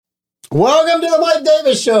Welcome to the Mike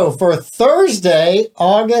Davis Show for Thursday,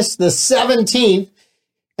 August the 17th.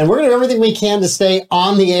 And we're going to do everything we can to stay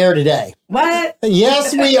on the air today. What?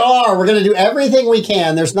 Yes, we are. We're going to do everything we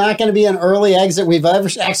can. There's not going to be an early exit. We've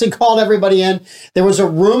actually called everybody in. There was a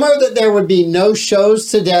rumor that there would be no shows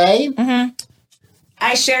today. Mm-hmm.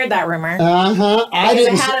 I shared that rumor. I had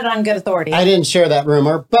it on good authority. I didn't share that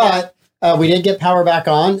rumor, but we did get power back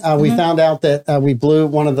on. We found out that we blew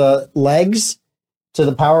one of the legs to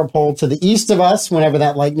the power pole to the east of us whenever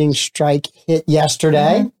that lightning strike hit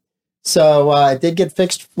yesterday. So it did get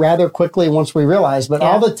fixed rather quickly once we realized. But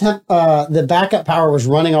all the backup power was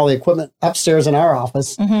running all the equipment upstairs in our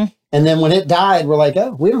office. And then when it died, we're like,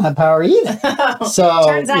 oh, we don't have power either. So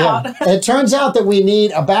it turns out that we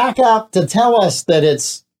need a backup to tell us that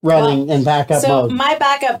it's running in backup mode. So my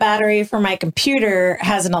backup battery for my computer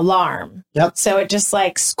has an alarm. Yep. So it just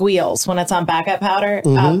like squeals when it's on backup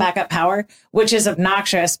power, which is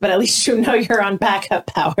obnoxious, but at least you know you're on backup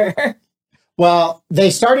power. Well, they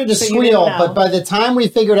started to squeal, but by the time we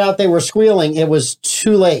figured out they were squealing, it was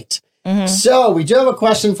too late. So we do have a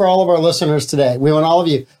question for all of our listeners today. We want all of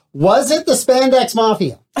you. Was it the Spandex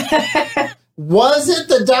Mafia? Was it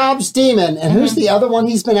the Dobbs Demon? And who's the other one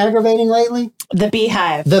he's been aggravating lately? The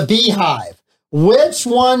Beehive. The Beehive. Which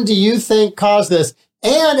one do you think caused this?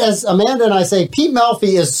 And as Amanda and I say, Pete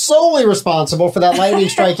Melfi is solely responsible for that lightning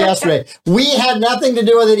strike yesterday. We had nothing to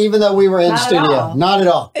do with it, even though we were in studio. Not at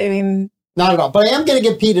all. I mean, not at all. But I am going to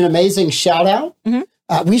give Pete an amazing shout out.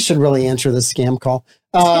 We should really answer this scam call.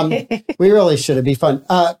 We really should. It'd be fun.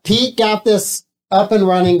 Pete got this up and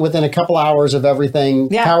running within a couple hours of everything,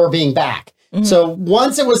 power being back. So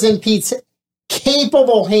once it was in Pete's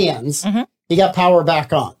capable hands, he got power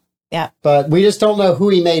back on. Yeah. But we just don't know who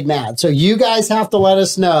he made mad. So you guys have to let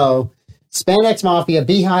us know, Spandex Mafia,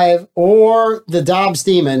 Beehive, or the Dobbs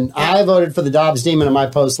Demon. Yeah. I voted for the Dobbs Demon in my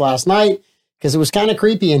post last night because it was kind of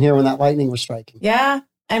creepy in here when that lightning was striking. Yeah.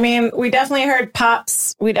 I mean, we definitely heard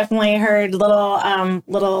pops. We definitely heard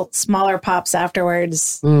little smaller pops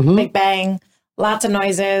afterwards. Big bang, lots of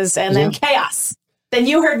noises, and then chaos. Then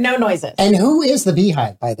you heard no noises. And who is the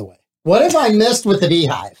Beehive, by the way? What have I missed with the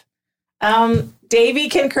Beehive? Davey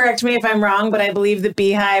can correct me if I'm wrong, but I believe the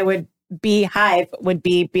Beehive would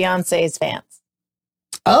be Beyonce's fans.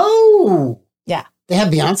 Oh. Yeah. They have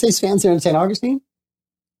Beyonce's fans here in St. Augustine?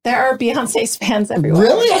 There are Beyonce's fans everywhere.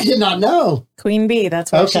 Really? I did not know. Queen Bee.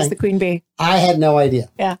 That's why she's the Queen Bee. I had no idea.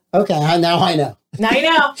 Yeah. Okay. Now I know. Now you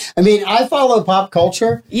know. I mean, I follow pop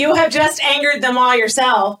culture. You have just angered them all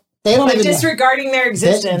yourself. They don't even disregarding their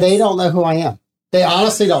existence. They don't know who I am. They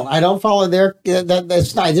honestly don't. I don't follow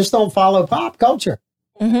I just don't follow pop culture.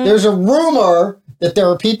 There's a rumor that there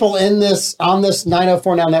are people on this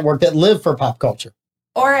 904 Now network that live for pop culture.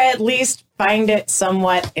 Or at least find it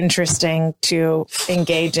somewhat interesting to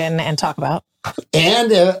engage in and talk about.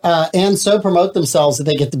 And so promote themselves that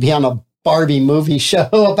they get to be on a Barbie movie show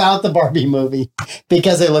about the Barbie movie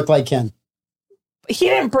because they look like Ken. He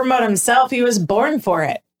didn't promote himself. He was born for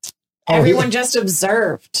it. Everyone just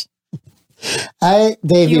observed.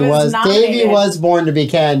 Davey was born to be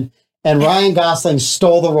Ken, and Ryan Gosling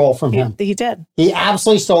stole the role from him. He did. He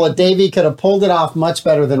absolutely stole it. Davey could have pulled it off much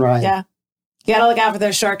better than Ryan. Yeah. You got to look out for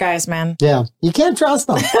those short guys, man. Yeah. You can't trust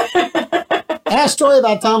them. Ask Troy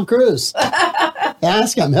about Tom Cruise.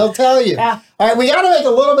 Ask him. He'll tell you. Yeah. All right. We got to make a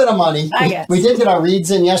little bit of money. I guess. We did get our reads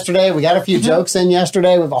in yesterday. We got a few jokes in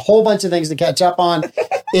yesterday. We have a whole bunch of things to catch up on.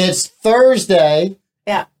 It's Thursday.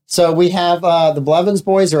 Yeah. So we have the Blevins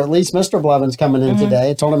boys, or at least Mr. Blevins, coming in today.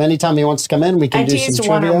 I told him anytime he wants to come in, we can do some trivia.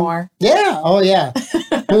 One or more. Yeah. Oh, yeah.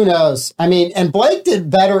 Who knows? I mean, and Blake did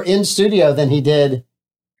better in studio than he did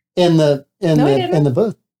in the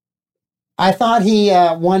booth. I thought he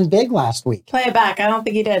won big last week. Play it back. I don't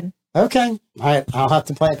think he did. Okay. All right. I'll have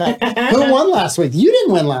to play it back. Who won last week? You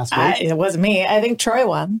didn't win last week. It wasn't me. I think Troy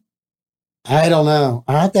won. I don't know.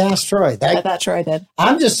 I have to ask Troy. I thought Troy did.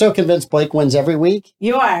 I'm just so convinced Blake wins every week.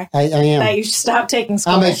 You are. I am. That you should stop taking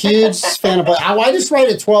scores. I'm a huge fan of Blake. I just write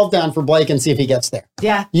a 12 down for Blake and see if he gets there.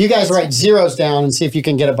 Yeah. You guys write zeros down and see if you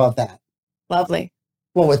can get above that. Lovely.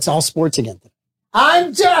 Well, it's all sports again.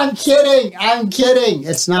 I'm kidding.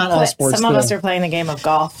 It's not all sports. Some of us are playing the game of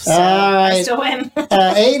golf. So all right. I still win.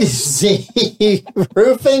 A to Z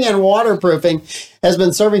Roofing and Waterproofing has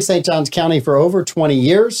been serving St. Johns County for over 20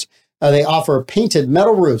 years. They offer painted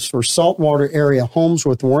metal roofs for saltwater area homes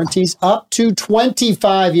with warranties up to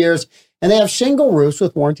 25 years. And they have shingle roofs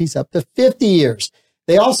with warranties up to 50 years.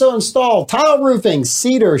 They also install tile roofing,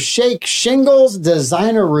 cedar, shake, shingles,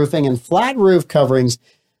 designer roofing, and flat roof coverings.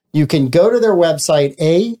 You can go to their website,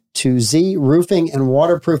 A to Z Roofing and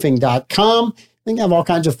Waterproofing.com. They have all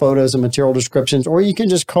kinds of photos and material descriptions, or you can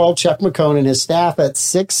just call Chuck McCone and his staff at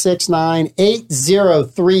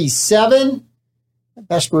 669-8037. The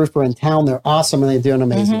best roofer in town. They're awesome, and they do an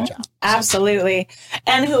amazing job. Absolutely.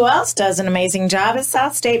 And who else does an amazing job is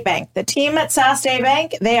South State Bank. The team at South State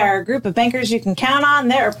Bank, they are a group of bankers you can count on.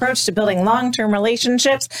 Their approach to building long-term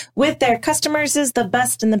relationships with their customers is the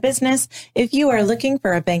best in the business. If you are looking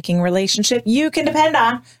for a banking relationship you can depend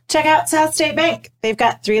on, check out South State Bank. They've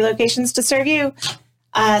got 3 locations to serve you.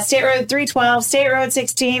 State Road 312, State Road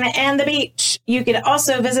 16, and the beach. You can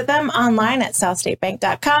also visit them online at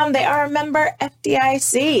southstatebank.com. They are a member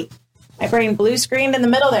FDIC. My brain blue screened in the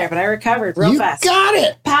middle there, but I recovered real fast. You got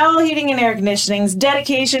it! Powell Heating and Air Conditioning's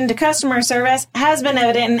dedication to customer service has been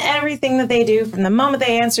evident in everything that they do. From the moment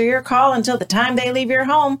they answer your call until the time they leave your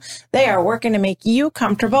home, they are working to make you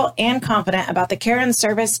comfortable and confident about the care and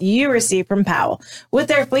service you receive from Powell. With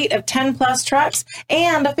their fleet of 10-plus trucks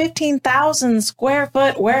and a 15,000 square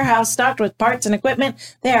foot warehouse stocked with parts and equipment,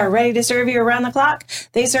 they are ready to serve you around the clock.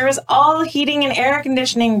 They service all heating and air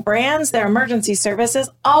conditioning brands. Their emergency service is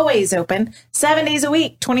always open 7 days a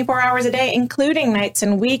week, 24 hours a day, including nights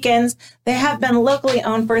and weekends. They have been locally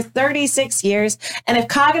owned for 36 years. And if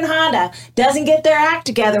Coggin Honda doesn't get their act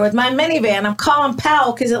together with my minivan, I'm calling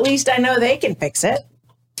Powell because at least I know they can fix it.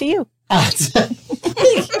 To you.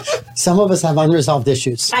 Some of us have unresolved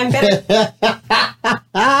issues. I'm better.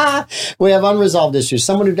 We have unresolved issues.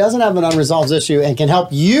 Someone who doesn't have an unresolved issue and can help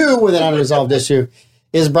you with an unresolved issue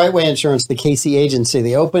is Brightway Insurance, the KC agency.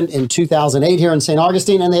 They opened in 2008 here in St.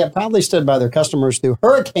 Augustine, and they have proudly stood by their customers through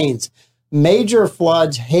hurricanes, major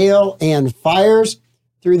floods, hail, and fires.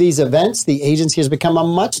 Through these events, the agency has become a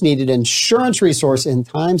much-needed insurance resource in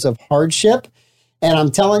times of hardship. And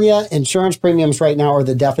I'm telling you, insurance premiums right now are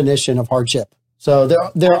the definition of hardship. So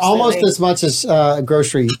they're almost as much as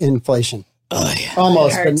grocery inflation. Oh, yeah.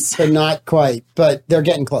 Almost, but not quite. But they're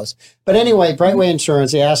getting close. But anyway, Brightway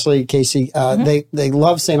Insurance, Ashley, Casey, they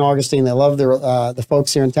love St. Augustine. They love their the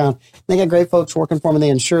folks here in town. They got great folks working for them. They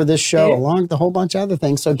insure this show along with a whole bunch of other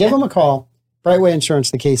things. So give them a call. Brightway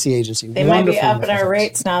Insurance, the Casey agency. They might be upping our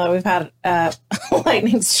rates now that we've had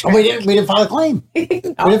lightning strike. Oh, we didn't file a claim. We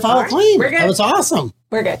didn't file a claim. We're good. That was awesome.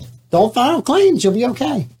 We're good. Don't file claims. You'll be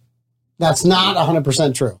okay. That's not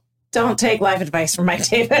 100% true. Don't take life advice from Mike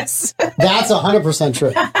Davis. That's 100%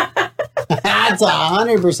 true. That's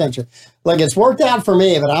 100% true. Look, it's worked out for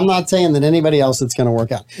me, but I'm not saying that anybody else it's going to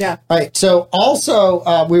work out. Yeah. All right. So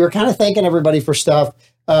also, we were kind of thanking everybody for stuff.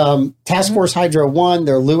 Task Force Hydro 1,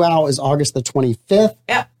 their luau is August the 25th.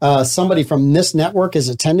 Yep. Somebody from this network is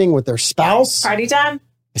attending with their spouse. Party time?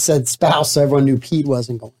 I said spouse, so everyone knew Pete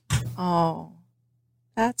wasn't going. Oh.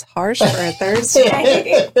 That's harsh for a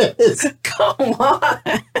Thursday. Come on.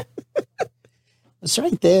 It's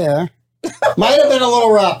right there. Might have been a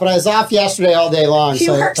little rough, but I was off yesterday all day long. He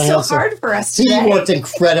worked so hard for us today. He worked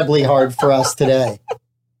incredibly hard for us today.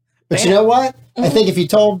 But you know what? I think if you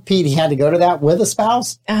told Pete he had to go to that with a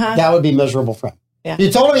spouse, that would be miserable for him. Yeah. If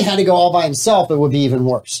you told him he had to go all by himself, it would be even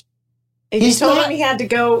worse. If you told him he had to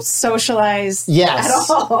go socialize at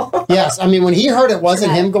all. Yes. I mean, when he heard it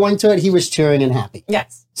wasn't him going to it, he was cheering and happy.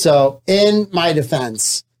 Yes. So in my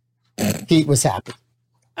defense, Pete was happy.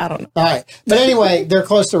 I don't know. All right. But anyway, they're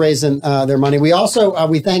close to raising their money. We also,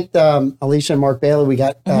 we thanked Alicia and Mark Bailey. We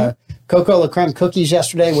got Coco La Creme cookies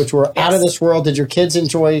yesterday, which were out of this world. Did your kids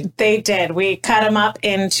enjoy? They did. We cut them up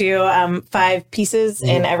into 5 pieces,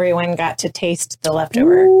 and everyone got to taste the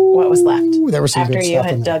leftover, what was left. There was some after good you stuff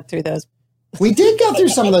had in there. dug through those. We did go through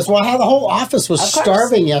some of those. Well, how the whole office was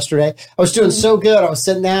starving yesterday. I was doing so good. I was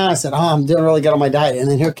sitting down. I said, I'm doing really good on my diet.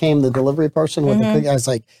 And then here came the delivery person with the cookie. I was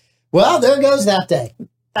like, well, there goes that day.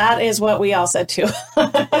 That is what we all said too.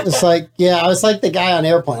 It's like, I was like the guy on the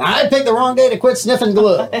airplane. I picked the wrong day to quit sniffing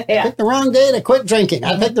glue. I picked the wrong day to quit drinking.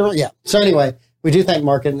 I picked the wrong, So anyway, we do thank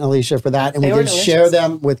Mark and Alicia for that. And we did share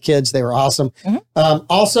them with kids. They were awesome.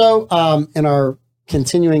 Also, in our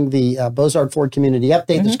continuing the Bozard Ford community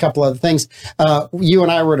update, there's a couple other things. You and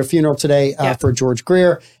I were at a funeral today for George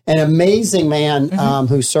Greer, an amazing man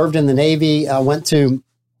who served in the Navy, went to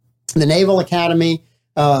the Naval Academy,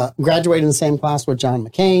 graduated in the same class with John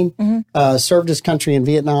McCain, served his country in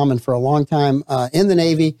Vietnam and for a long time in the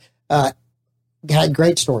Navy. Had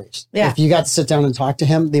great stories. If you got to sit down and talk to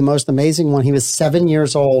him, the most amazing one, he was 7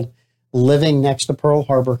 years old, living next to Pearl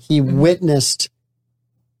Harbor. He witnessed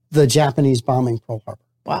the Japanese bombing Pearl Harbor.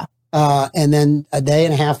 Wow. And then a day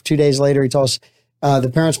and a half, 2 days later, he told us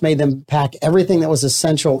the parents made them pack everything that was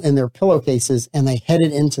essential in their pillowcases, and they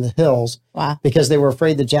headed into the hills because they were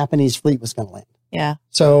afraid the Japanese fleet was going to land. Yeah.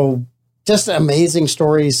 So just amazing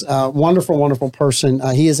stories. Wonderful, wonderful person.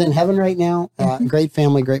 He is in heaven right now. Great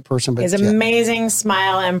family, great person. But his amazing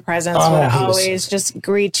smile and presence would always just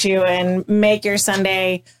greet you and make your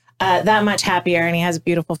Sunday that much happier. And he has a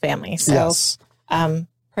beautiful family. So yes.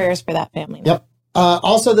 Prayers for that family. Yep.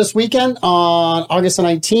 Also this weekend on August the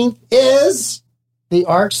 19th is the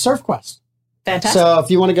Arc Surf Quest. Fantastic. So if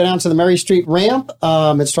you want to go down to the Murray Street ramp,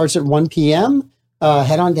 it starts at 1 p.m.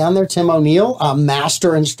 Head on down there. Tim O'Neill, a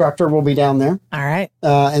master instructor, will be down there. All right.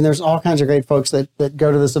 And there's all kinds of great folks that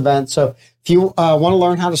go to this event. So if you want to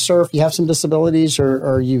learn how to surf, you have some disabilities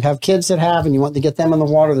or you have kids that have and you want to get them in the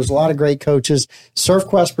water, there's a lot of great coaches. Surf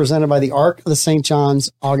Quest presented by the Arc of the St.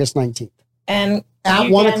 John's, August 19th. And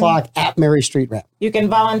at 1 o'clock at Mary Street Ramp. You can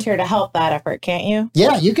volunteer to help that effort, can't you?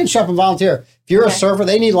 Yeah, you can show up and volunteer. If you're a surfer,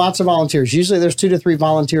 they need lots of volunteers. Usually there's 2 to 3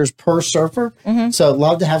 volunteers per surfer. So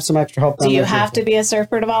love to have some extra help. Do you have to be a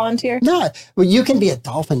surfer to volunteer? No. Well, you can be a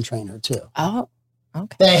dolphin trainer too. Oh,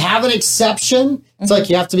 okay. They have an exception. It's like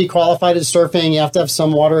you have to be qualified in surfing. You have to have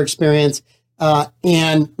some water experience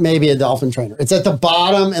and maybe a dolphin trainer. It's at the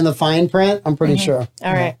bottom in the fine print, I'm pretty sure.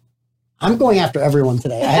 All right. I'm going after everyone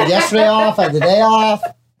today. I had yesterday off. I had the day off.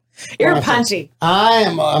 You're punchy.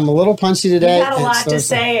 I'm a little punchy today. You got a lot to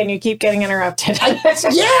say, and you keep getting interrupted.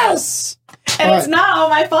 Yes! And it's not all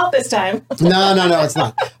my fault this time. No, it's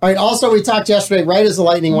not. All right, also, we talked yesterday right as the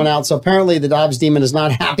lightning went out, so apparently the Dobbs Demon is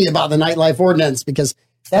not happy about the nightlife ordinance because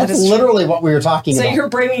that's literally what we were talking about. So you're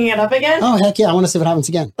bringing it up again? Oh, heck yeah. I want to see what happens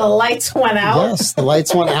again. The lights went out? Yes, the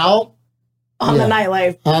lights went out. On the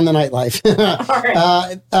nightlife. On the nightlife. All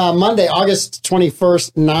right. Monday, August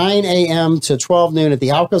 21st, 9 a.m. to 12 noon at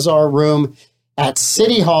the Alcazar Room at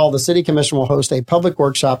City Hall. The City Commission will host a public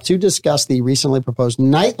workshop to discuss the recently proposed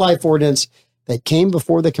nightlife ordinance that came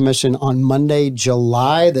before the Commission on Monday,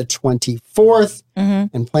 July the 24th.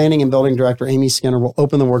 And Planning and Building Director Amy Skinner will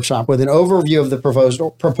open the workshop with an overview of the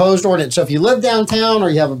proposed ordinance. So if you live downtown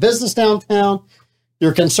or you have a business downtown,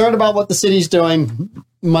 you're concerned about what the city's doing,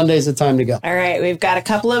 Monday's the time to go. All right. We've got a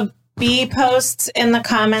couple of bee posts in the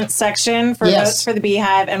comments section for votes for the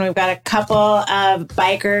Beehive, and we've got a couple of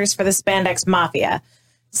bikers for the Spandex Mafia.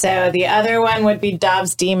 So the other one would be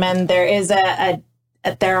Dobbs Demon. There is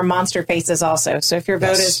there are monster faces also. So if your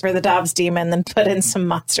vote is for the Dobbs Demon, then put in some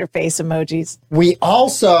monster face emojis. We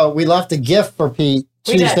left a gift for Pete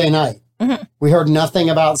Tuesday night. We heard nothing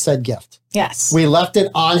about said gift. Yes. We left it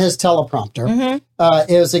on his teleprompter.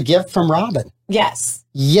 It was a gift from Robin. Yes.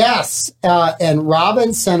 Yes. And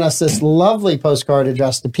Robin sent us this lovely postcard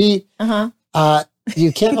addressed to Pete.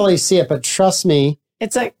 You can't really see it, but trust me.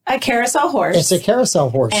 It's a carousel horse. It's a carousel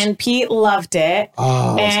horse. And Pete loved it.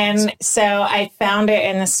 Oh, and so I found it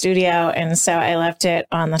in the studio, and so I left it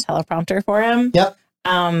on the teleprompter for him. Yep.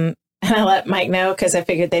 And I let Mike know because I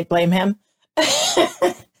figured they'd blame him.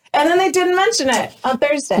 And then they didn't mention it on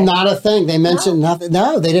Thursday. Not a thing. They mentioned nothing.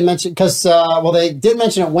 No, they didn't mention because, they did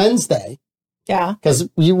mention it Wednesday. Yeah. Because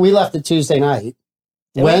we left it Tuesday night.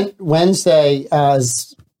 Wednesday,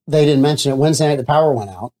 they didn't mention it. Wednesday night, the power went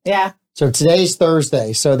out. Yeah. So today's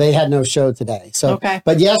Thursday. So they had no show today. So,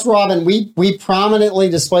 but yes, Robin, we prominently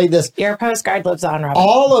displayed this. Your postcard lives on, Robin.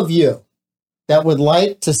 All of you that would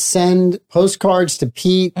like to send postcards to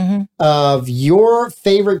Pete of your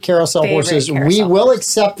favorite carousel horses, we will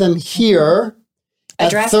accept them here.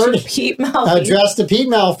 Addressed to Pete Melfi. Addressed to Pete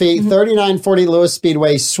Melfi, 3940 Lewis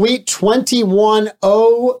Speedway, Suite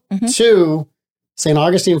 2102, St.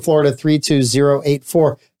 Augustine, Florida,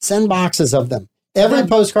 32084. Send boxes of them. Every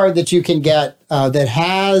postcard that you can get that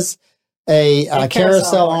has a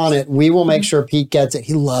carousel on it, we will make sure Pete gets it.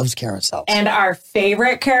 He loves carousels. And our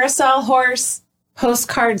favorite carousel horse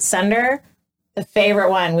postcard sender, the favorite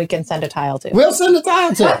one we can send a tile to. We'll send a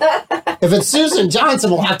tile to. If it's Susan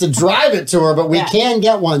Johnson, we'll have to drive it to her, but we can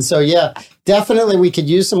get one. So yeah, definitely we could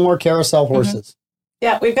use some more carousel horses.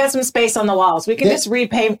 Yeah, we've got some space on the walls. We can just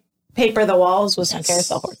paper the walls with some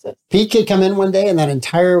carousel horses. Pete could come in one day and that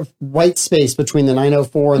entire white space between the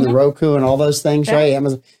 904 and the Roku and all those things, right?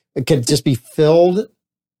 Amazon, it could just be filled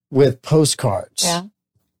with postcards. Yeah.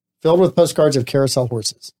 Filled with postcards of carousel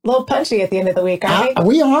horses. A little punchy at the end of the week, aren't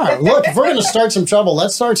we? We are. Look, if we're going to start some trouble,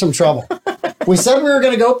 let's start some trouble. We said we were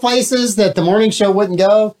going to go places that the morning show wouldn't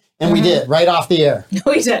go, and we did, right off the air.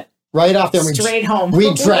 We did. Right off there. Straight home.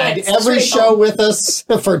 We dragged every show with us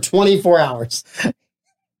for 24 hours.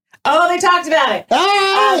 Oh, they talked about it.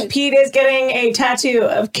 Ah! Pete is getting a tattoo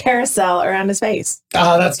of carousel around his face.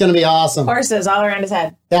 Oh, that's going to be awesome. Horses all around his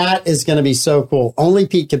head. That is going to be so cool. Only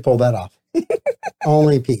Pete could pull that off.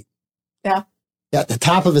 Only Pete. Yeah. Yeah, the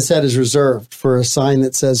top of his head is reserved for a sign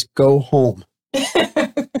that says, "Go home." Nice.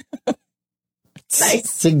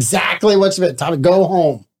 It's exactly what's meant. Go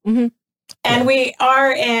home. And we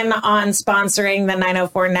are in on sponsoring the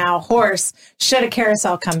 904 Now horse. Should a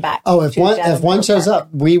carousel come back? Oh, if one shows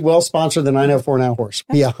up, we will sponsor the 904 Now horse.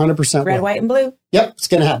 Be 100% red, white, and blue. Yep, it's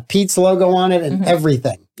going to have Pete's logo on it and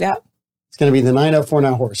everything. Yep, it's going to be the 904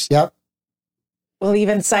 Now horse. Yep. We'll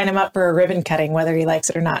even sign him up for a ribbon cutting, whether he likes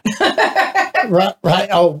it or not. Right.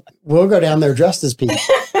 Oh, we'll go down there dressed as Pete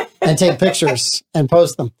and take pictures and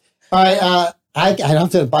post them. All right. I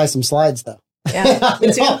have to buy some slides though. Yeah,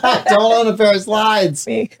 I don't own a pair of slides.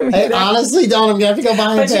 I honestly don't. I'm going to have to go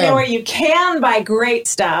buy a pair. But you know where you can buy great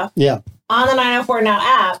stuff? Yeah. On the 904 Now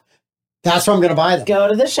app. That's where I'm going to buy them. Go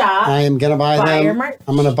to the shop. I am going to buy them. Your merch.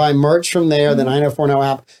 I'm going to buy merch from there, the 904 Now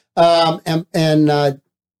app.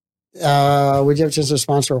 Would you have just to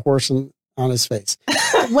sponsor a horse on his face?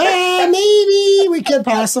 Well, maybe we could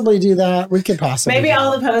possibly do that. Maybe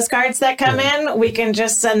all the postcards that come in, we can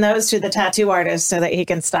just send those to the tattoo artist so that he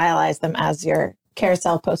can stylize them as your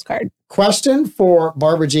carousel postcard. Question for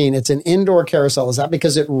Barbara Jean. It's an indoor carousel. Is that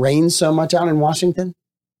because it rains so much out in Washington?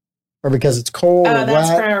 Or because it's cold or that's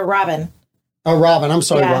wet? for Robin. Oh, Robin. I'm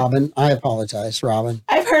sorry, Robin. I apologize, Robin.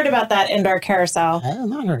 I've heard about that indoor carousel. I have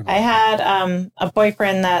not heard about I had a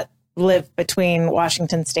boyfriend that lived between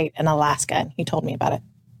Washington State and Alaska, and he told me about it.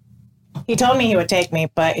 He told me he would take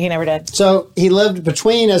me, but he never did. So he lived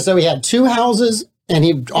between, as though he had two houses, and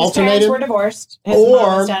he alternated. His parents were divorced. His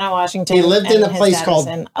mom was down in Washington. He lived in a place called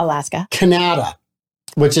in Alaska, Canada,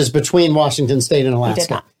 which is between Washington State and Alaska. He did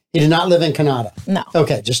not. He did not live in Canada. No.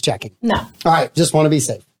 Okay, just checking. No. All right, just want to be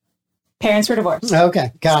safe. Parents were divorced.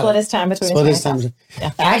 Okay, got Split it. his time between Split his time.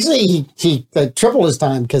 Yeah. Actually, he tripled his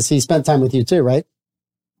time because he spent time with you too, right?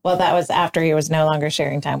 Well, that was after he was no longer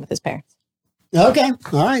sharing time with his parents. Okay.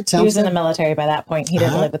 All right. He was in the military by that point. He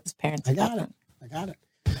didn't live with his parents. I got it.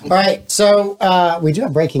 All right. So we do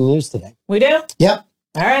have breaking news today. We do? Yep.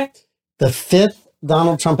 All right. The fifth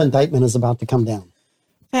Donald Trump indictment is about to come down.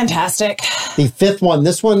 Fantastic. The fifth one.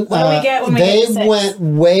 This one, what do we get when we they get went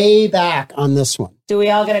way back on this one. Do we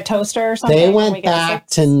all get a toaster or something? They went back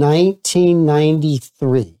to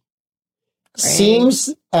 1993. Great.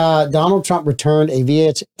 Seems Donald Trump returned a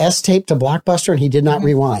VHS tape to Blockbuster and he did not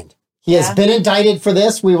rewind. He has been indicted for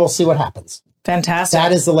this. We will see what happens. Fantastic.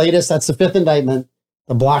 That is the latest. That's the fifth indictment.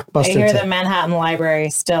 The Blockbuster I hear tape. the Manhattan Library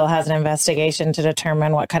still has an investigation to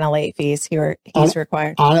determine what kind of late fees he's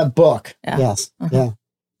required. On a book. Yeah. Yes. Yeah.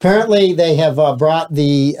 Apparently, they have brought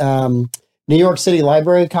the New York City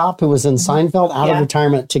library cop who was in Seinfeld out of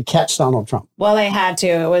retirement to catch Donald Trump. Well, they had to.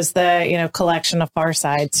 It was the collection of Far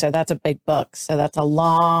Side, so that's a big book. So that's a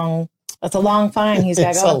long fine he's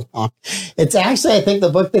got to go. It's actually, I think, the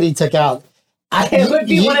book that he took out. It would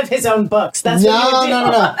be one of his own books. That's no.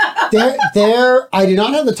 I do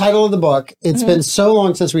not have the title of the book. It's been so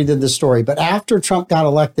long since we did this story. But after Trump got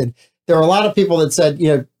elected, there were a lot of people that said,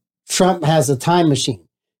 Trump has a time machine.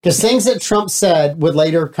 Because things that Trump said would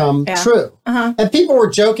later come true. And people were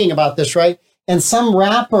joking about this, right? And some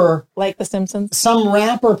rapper... Like The Simpsons? Some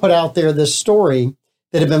rapper put out there this story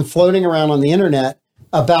that had been floating around on the internet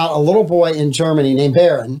about a little boy in Germany named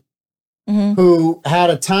Baron who had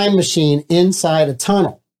a time machine inside a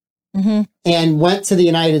tunnel and went to the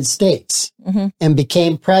United States and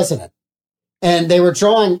became president. And they were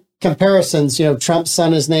drawing comparisons. Trump's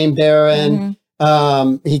son is named Baron.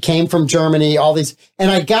 He came from Germany, all these. And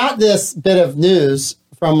I got this bit of news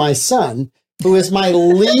from my son, who is my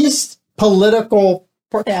least political,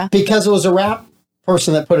 because it was a rap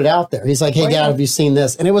person that put it out there. He's like, hey, Dad, have you seen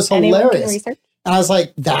this? And it was hilarious. And I was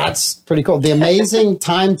like, that's pretty cool. The Amazing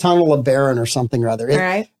Time Tunnel of Baron or something or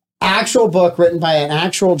other. Actual book written by an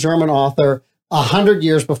actual German author 100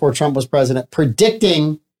 years before Trump was president,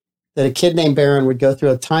 predicting that a kid named Baron would go through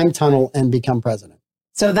a time tunnel and become president.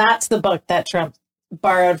 So that's the book that Trump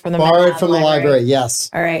borrowed from the library. Yes.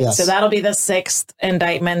 All right. Yes. So that'll be the sixth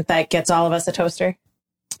indictment that gets all of us a toaster.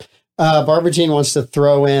 Barbara Jean wants to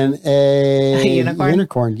throw in a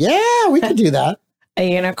unicorn. Yeah, we could do that. A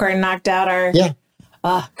unicorn knocked out our... Yeah.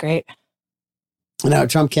 Oh, great. No,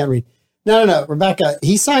 Trump can't read. No. Rebecca,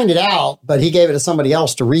 he signed it out, but he gave it to somebody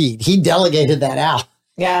else to read. He delegated that out.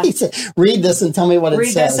 Yeah. He said, read this and tell me what it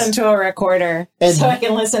says. Read this into a recorder so I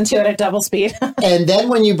can listen to it at double speed. And then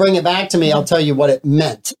when you bring it back to me, I'll tell you what it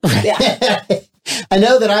meant. Yeah. I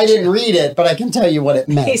know that I didn't read it, but I can tell you what it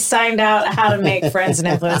meant. He signed out how to make friends and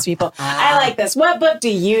influence people. I like this. What book do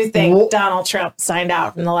you think Donald Trump signed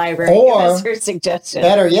out from the library? Or, give us your suggestion.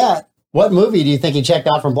 Better yet, what movie do you think he checked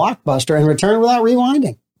out from Blockbuster and returned without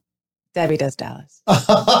rewinding? Debbie Does Dallas.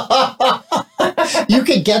 You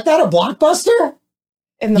could get that at Blockbuster?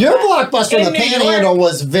 Your Blockbuster in the Panhandle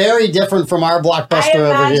was very different from our Blockbuster over here.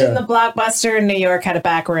 I imagine the Blockbuster in New York had a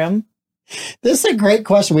back room. This is a great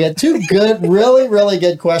question. We had two good, really, really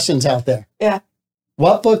good questions out there. Yeah.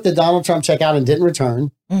 What book did Donald Trump check out and didn't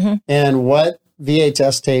return? Mm-hmm. And what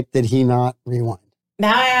VHS tape did he not rewind?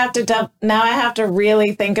 Now I have to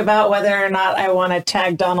really think about whether or not I want to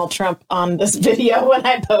tag Donald Trump on this video when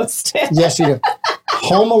I post it. Yes, you do.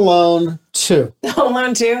 Home Alone 2. Home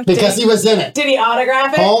Alone 2? Because he was in it. Did he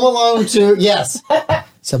autograph it? Home Alone 2, yes. It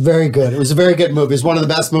was a very good movie. It's one of the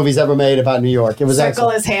best movies ever made about New York. It was Circle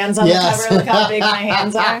excellent. his hands on the cover. Look how big my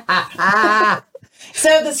hands are.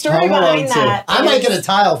 So the story behind that... I might get a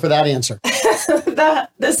tile for that answer.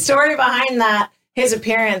 The story behind that, his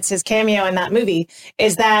appearance, his cameo in that movie,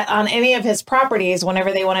 is that on any of his properties,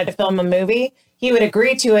 whenever they wanted to film a movie, he would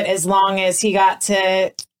agree to it as long as he got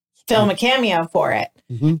to film a cameo for it.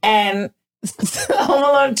 Mm-hmm. And Home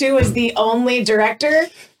Alone 2 was the only director...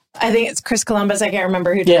 I think it's Chris Columbus. I can't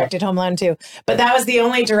remember who directed Home Alone 2. But that was the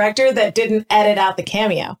only director that didn't edit out the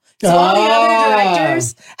cameo. So all the other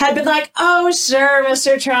directors had been like, oh, sure,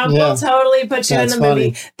 Mr. Trump, we'll totally put you in the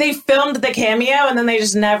movie. They filmed the cameo and then they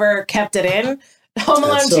just never kept it in. Home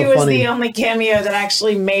Alone 2 was the only cameo that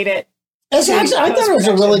actually made it. I thought it was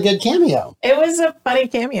a really good cameo. It was a funny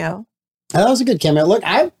cameo. That was a good cameo. Look,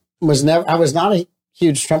 I was not a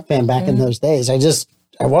huge Trump fan back in those days.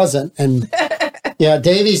 I wasn't. And yeah,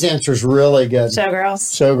 Davy's answer is really good.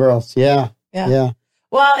 Showgirls. Yeah.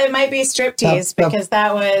 Well, it might be striptease because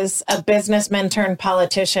that was a businessman turned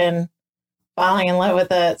politician falling in love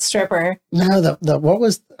with a stripper. No, what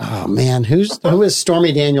was, oh man, who was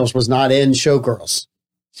Stormy Daniels was not in Showgirls.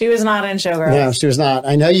 She was not in Showgirls. No, she was not.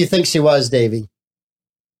 I know you think she was, Davy.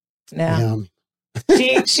 No.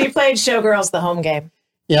 She played Showgirls the home game.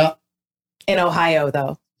 Yeah. In Ohio,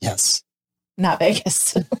 though. Yes. Not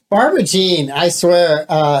Vegas. Barbara Jean, I swear,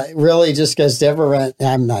 really just goes to everyone.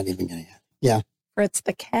 I'm not even going to. Yeah. Fritz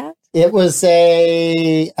the cat? It was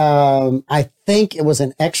I think it was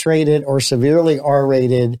an X-rated or severely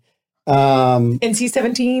R-rated.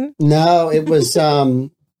 NC-17? No, it was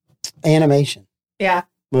animation. Yeah.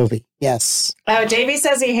 Movie. Yes. Oh, Davey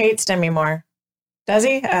says he hates Demi Moore. Does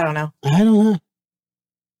he? I don't know.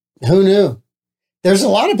 Who knew? There's a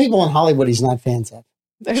lot of people in Hollywood he's not fans of.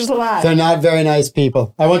 There's a lot. They're not very nice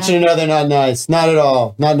people. I want you to know they're not nice. Not at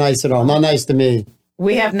all. Not nice at all. Not nice to me.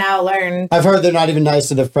 We have now learned. I've heard they're not even nice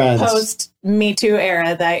to their friends. Post Me Too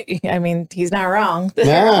era that, I mean, he's not wrong.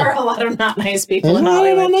 There are a lot of not nice people in Hollywood.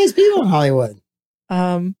 There's a lot of not nice people in Hollywood.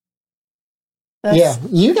 Yeah,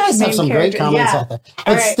 you guys have some great comments out there.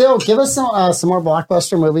 But still, give us some more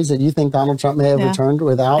blockbuster movies that you think Donald Trump may have returned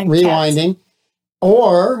without rewinding.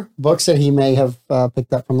 Or books that he may have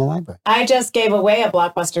picked up from the library. I just gave away a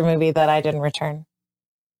blockbuster movie that I didn't return.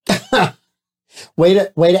 Way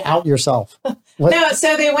to out yourself. No,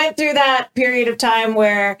 so they went through that period of time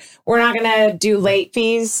where we're not going to do late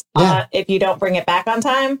fees if you don't bring it back on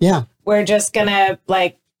time. Yeah. We're just going to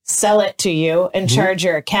sell it to you and charge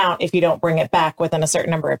your account if you don't bring it back within a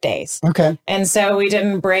certain number of days. Okay. And so we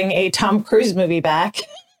didn't bring a Tom Cruise movie back.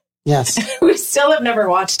 Yes. We still have never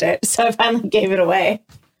watched it, so I finally gave it away.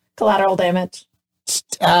 Collateral Damage.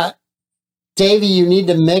 Davey, you need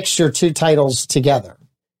to mix your two titles together.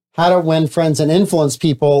 How to Win Friends and Influence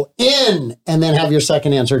People in, and then have your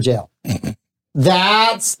second answer, jail.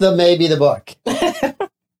 That's maybe the book. I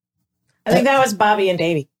think that was Bobby and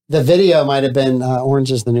Davey. The video might have been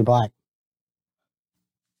Orange is the New Black.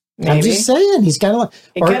 Maybe. I'm just saying, he's got a lot.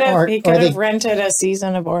 He could have rented a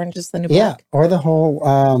season of Orange is the New Black. Yeah, or the whole,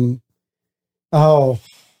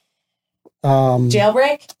 Jailbreak?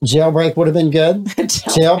 Jailbreak would have been good.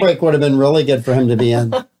 Jailbreak would have been really good for him to be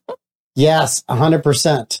in. Yes,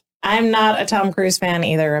 100%. I'm not a Tom Cruise fan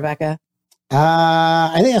either, Rebecca.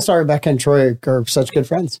 I think I saw Rebecca and Troy are such good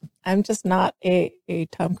friends. I'm just not a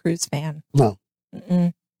Tom Cruise fan. No.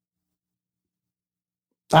 Mm-mm.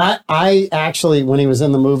 I actually, when he was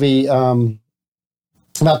in the movie about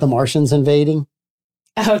the Martians invading.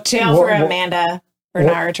 Oh, jail for Amanda for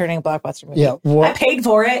not returning a blockbuster movie. Yeah. I paid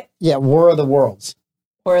for it. Yeah, War of the Worlds.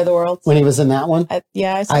 War of the Worlds. When he was in that one. I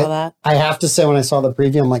saw that. I have to say, when I saw the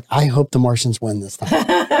preview, I'm like, I hope the Martians win this time.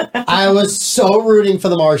 I was so rooting for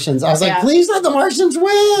the Martians. I was like, please let the Martians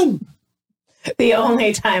win. The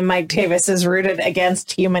only time Mike Davis is rooted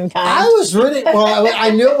against humankind. I was rooting. Well,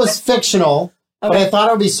 I knew it was fictional, but I thought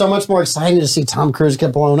it would be so much more exciting to see Tom Cruise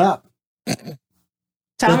get blown up.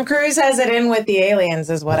 Tom Cruise has it in with the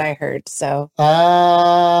aliens, is what I heard. So,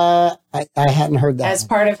 I hadn't heard that. As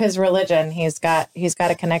part of his religion, he's got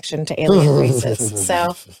a connection to alien races.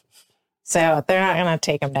 So they're not going to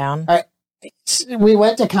take him down. All right. We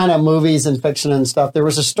went to kind of movies and fiction and stuff. There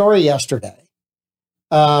was a story yesterday.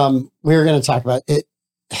 We were going to talk about it.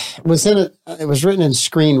 It was written in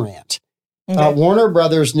Screen Rant. Okay. Warner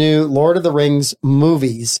Brothers knew Lord of the Rings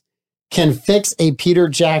movies can fix a Peter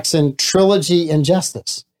Jackson trilogy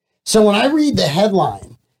injustice. So when I read the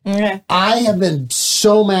headline, I have been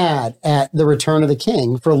so mad at The Return of the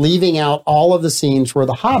King for leaving out all of the scenes where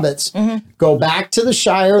the hobbits go back to the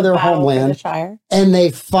Shire, their homeland, and they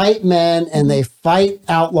fight men and they fight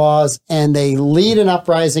outlaws and they lead an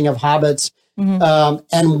uprising of hobbits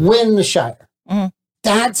and win the Shire.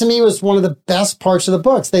 That to me was one of the best parts of the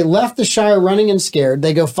books. They left the Shire running and scared.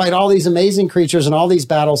 They go fight all these amazing creatures and all these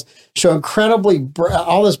battles, show incredibly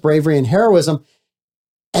all this bravery and heroism.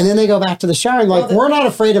 And then they go back to the Shire and we're not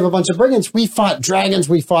afraid of a bunch of brigands. We fought dragons.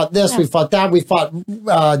 We fought this. We fought that. We fought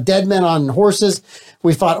dead men on horses.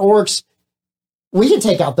 We fought orcs. We can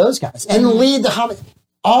take out those guys and lead the hobbit.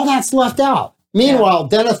 All that's left out. Meanwhile,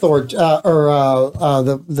 Denethor,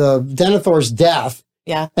 the Denethor's death,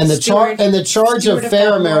 and the charge of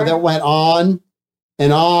Faramir that went on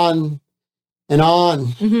and on and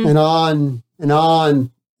on and on and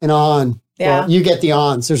on and on. Yeah. Well, you get the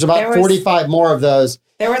ons. There's about 45 more of those.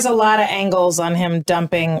 There was a lot of angles on him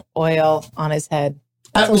dumping oil on his head.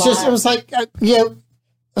 It was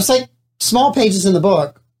like small pages in the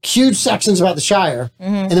book, huge sections about the Shire.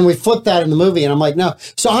 And then we flipped that in the movie and I'm like, no.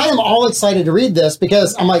 So I am all excited to read this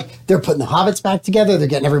because I'm like, they're putting the hobbits back together. They're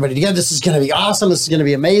getting everybody together. This is going to be awesome. This is going to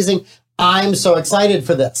be amazing. I'm so excited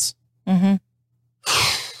for this.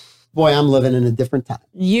 Boy, I'm living in a different time.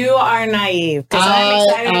 You are naive because I'm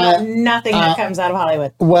excited about nothing that comes out of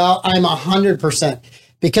Hollywood. Well, I'm 100%.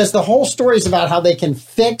 Because the whole story is about how they can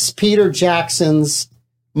fix Peter Jackson's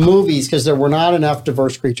movies because there were not enough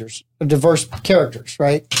diverse characters,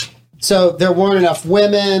 right? So there weren't enough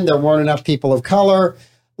women. There weren't enough people of color.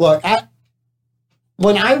 Look,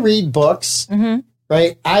 when I read books,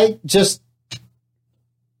 right, I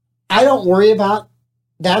don't worry about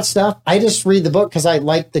that stuff. I just read the book because I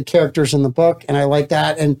like the characters in the book and I like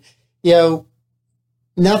that. And,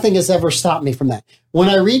 nothing has ever stopped me from that. When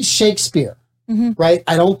I read Shakespeare, right?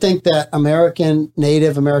 I don't think that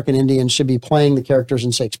Native American Indians should be playing the characters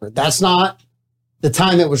in Shakespeare. That's not the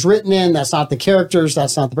time it was written in. That's not the characters.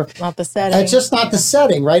 That's not the setting. It's just not the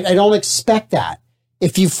setting, right? I don't expect that.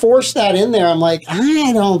 If you force that in there, I'm like,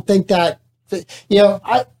 I don't think that,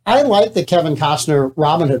 I like the Kevin Costner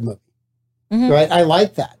Robin Hood movie, right? I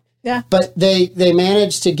like that. Yeah. But they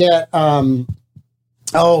managed to get,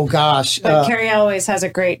 oh gosh. But Carrie always has a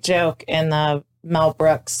great joke in the Mel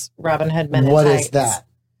Brooks Robin Hood Men in Tights. What is that?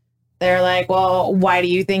 They're like, well, why do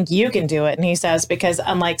you think you can do it? And he says, because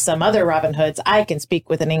unlike some other Robin Hoods, I can speak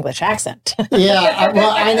with an English accent.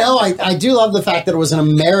 I know. I do love the fact that it was an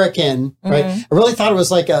American, right? I really thought it was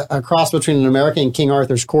like a cross between an American King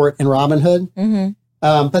Arthur's Court and Robin Hood.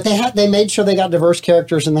 But they made sure they got diverse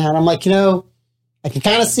characters in that. I'm like, I can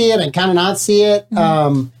kind of see it and kind of not see it.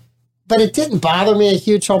 But it didn't bother me a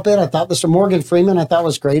huge whole bit. I thought Morgan Freeman, I thought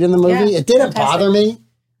was great in the movie. It didn't bother me.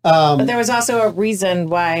 But there was also a reason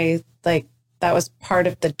why, that was part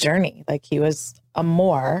of the journey. He was a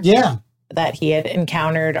Moor. Yeah. That he had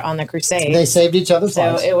encountered on the Crusades. They saved each other's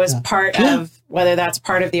lives. So it was part of, whether that's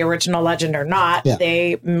part of the original legend or not,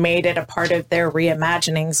 they made it a part of their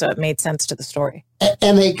reimagining, so it made sense to the story.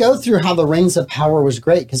 And they go through how the Rings of Power was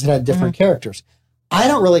great because it had different characters. I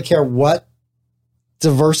don't really care what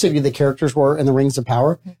diversity the characters were in the Rings of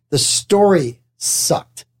Power. The story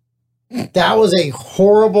sucked. That was a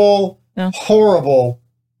horrible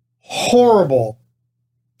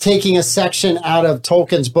taking a section out of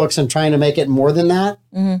Tolkien's books and trying to make it more than that.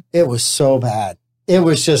 It was so bad. It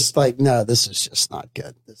was just like, no, this is just not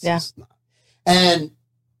good. This is not. And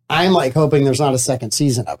I'm hoping there's not a second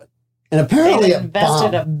season of it. And apparently they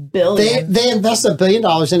invested $1 billion. They invested $1 billion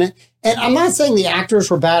in it. And I'm not saying the actors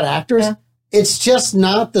were bad actors. Yeah. It's just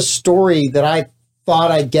not the story that I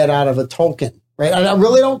thought I'd get out of a Tolkien, right? I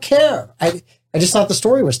really don't care. I just thought the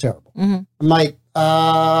story was terrible. I'm like, there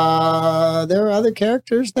are other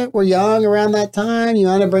characters that were young around that time. You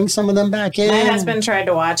want to bring some of them back in? My husband tried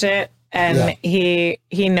to watch it, and he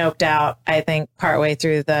noped out, I think, partway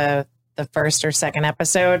through the first or second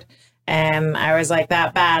episode. And I was like,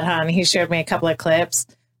 that bad, huh? And he showed me a couple of clips.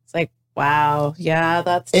 It's like, wow, yeah,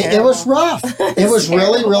 that's terrible. It was rough. It was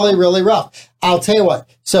really, really, really rough. I'll tell you what.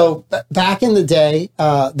 So back in the day,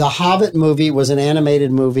 the Hobbit movie was an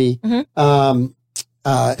animated movie.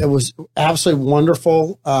 It was absolutely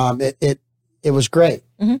wonderful. It was great.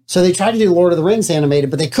 So they tried to do Lord of the Rings animated,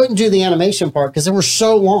 but they couldn't do the animation part because they were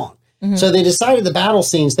so long. So they decided the battle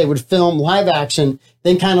scenes they would film live action,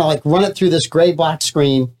 then kind of run it through this gray black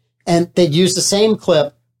screen, and they'd use the same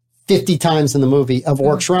clip 50 times in the movie of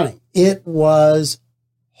orcs running. It was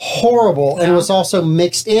horrible. And it was also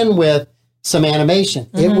mixed in with some animation.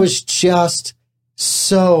 It was just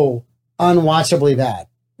so unwatchably bad.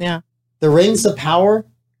 Yeah. The Rings of Power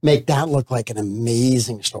make that look like an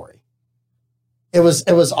amazing story. It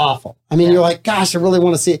was awful. I mean, you're like, gosh, I really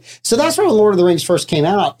want to see it. So that's when Lord of the Rings first came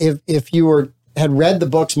out. If you had read the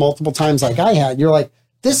books multiple times like I had, you're like,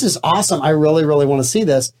 this is awesome. I really, really want to see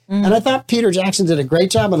this. And I thought Peter Jackson did a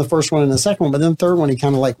great job on the first one and the second one, but then the third one, he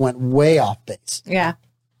kind of like went way off base. Yeah.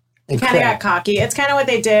 Kind of got cocky. It's kind of what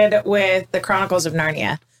they did with the Chronicles of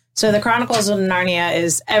Narnia. So the Chronicles of Narnia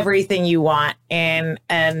is everything you want in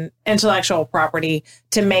an intellectual property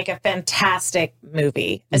to make a fantastic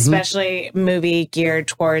movie, especially movie geared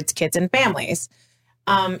towards kids and families.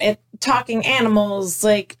 Talking animals,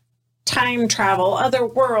 like time travel, other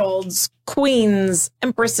worlds, queens,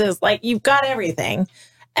 empresses, like you've got everything.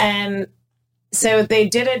 And so they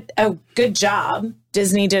did a good job.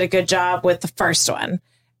 Disney did a good job with the first one.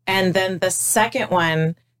 And then the second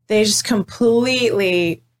one, they just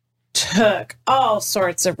completely took all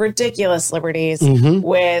sorts of ridiculous liberties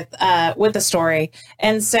with the story.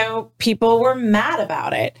 And so people were mad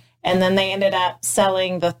about it. And then they ended up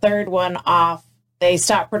selling the third one off. They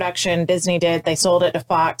stopped production. Disney did. They sold it to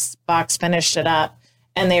Fox. Fox finished it up.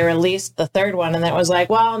 And they released the third one. And it was like,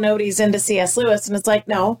 well, nobody's into C.S. Lewis. And it's like,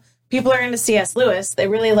 no, people are into C.S. Lewis. They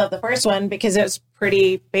really love the first one because it was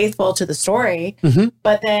pretty faithful to the story.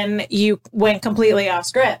 But then you went completely off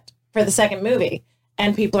script for the second movie.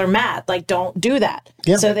 And people are mad. Like, don't do that.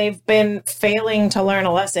 Yeah. So they've been failing to learn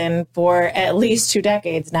a lesson for at least 2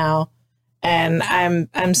 decades now. And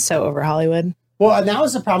I'm so over Hollywood. Well, and that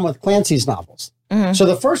was the problem with Clancy's novels. So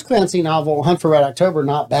the first Clancy novel, Hunt for Red October,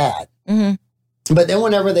 not bad. But then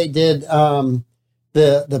whenever they did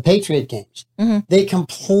the Patriot Games, they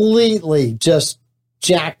completely just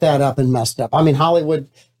jacked that up and messed up. I mean, Hollywood,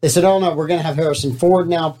 they said, oh, no, we're going to have Harrison Ford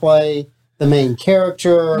now play the main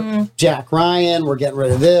character, Jack Ryan, we're getting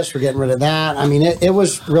rid of this, we're getting rid of that. I mean, it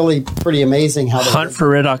was really pretty amazing how Hunt for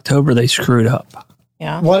Red October, they screwed up.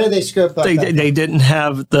 Yeah. What did they screw up? They didn't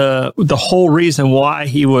have the whole reason why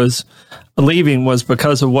he was leaving was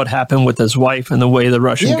because of what happened with his wife and the way the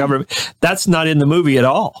Russian government. That's not in the movie at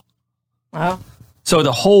all. Wow. So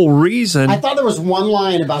the whole reason, I thought there was one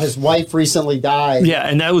line about his wife recently died. Yeah,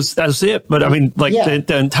 and that's it. But I mean, like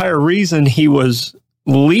the entire reason he was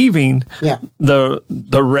leaving the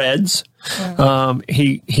Reds,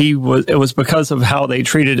 it was because of how they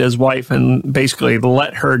treated his wife and basically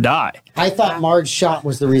let her die. I thought Marge Schott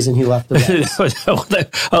was the reason he left the Reds.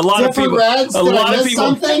 a lot of people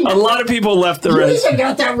left the Reds. You even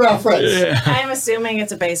got that reference. Yeah. I'm assuming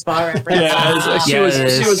it's a baseball reference. Yeah, she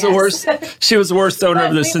was the worst. She was the worst owner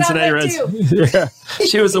of the Cincinnati Reds. Yeah,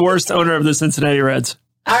 she was the worst owner of the Cincinnati Reds.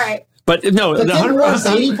 All right. But no, did Warren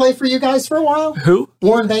Beatty play for you guys for a while? Who?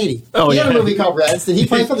 Warren Beatty. Oh, he had a movie called Reds. Did he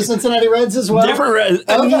play for the Cincinnati Reds as well? Different Reds.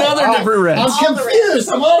 Okay. Different Reds. I'm confused.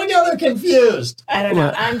 I'm altogether confused. I don't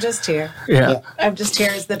know. I'm just here. Yeah. I'm just here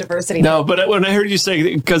as the diversity. No, but when I heard you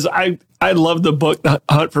say, because I love the book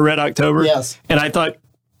Hunt for Red October. Yes. And I thought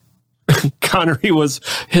Connery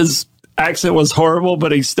his accent was horrible,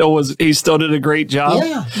 but he still did a great job.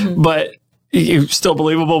 Yeah. But he's still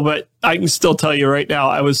believable, but I can still tell you right now,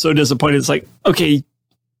 I was so disappointed. It's like, okay,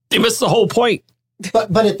 they missed the whole point.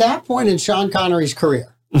 But at that point in Sean Connery's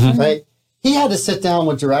career, right, he had to sit down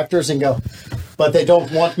with directors and go, but they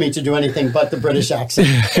don't want me to do anything but the British accent.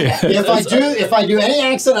 If I do any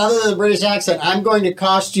accent other than the British accent, I'm going to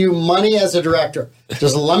cost you money as a director.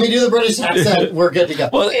 Just let me do the British accent. We're good to go.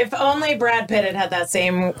 Well, if only Brad Pitt had that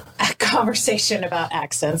same conversation about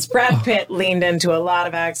accents. Brad Pitt leaned into a lot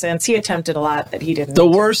of accents. He attempted a lot that he didn't. The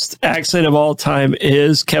worst accent of all time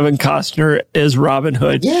is Kevin Costner as Robin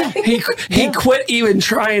Hood. Yeah. He quit even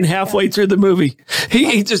trying halfway through the movie.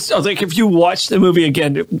 He just, I was like, if you watch the movie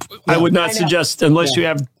again, I would not suggest, unless you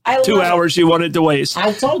have 2 hours you wanted to waste.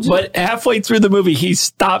 I told you. But halfway through the movie, he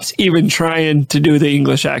stops even trying to do the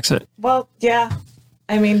English accent. Well, yeah.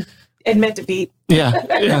 I mean, admit defeat.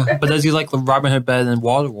 Yeah. But does he like Robin Hood better than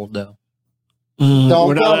Waterworld, though?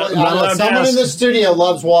 Don't go. Someone in the studio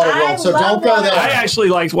loves Waterworld, so don't go there. I actually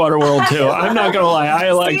liked Waterworld too. I'm not gonna lie.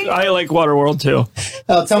 I like Waterworld too.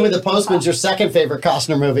 Tell me the Postman's your second favorite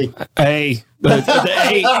Costner movie. The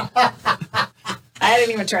 8. I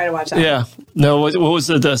didn't even try to watch that. Yeah. No, what was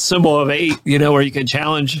the symbol of 8? You know, where you could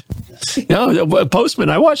challenge. No, Postman.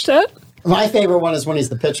 I watched that. My favorite one is when he's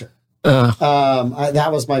the pitcher. That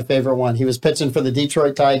was my favorite one. He was pitching for the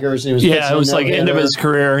Detroit Tigers. And he was it was like end of his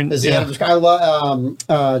career. I love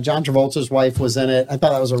John Travolta's wife was in it. I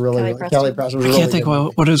thought that was a really Kelly Preston. Was I can't think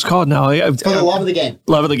what it was called now. For the love of the game.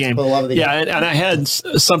 Love of the game. For the love of the game. Yeah, and I had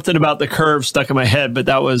something about the curve stuck in my head, but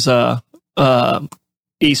that was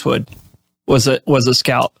Eastwood. was a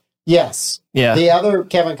scout. Yes. Yeah. The other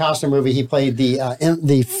Kevin Costner movie, he played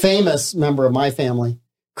the famous member of my family,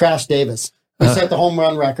 Crash Davis, who set the home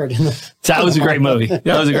run record. That was a great movie. That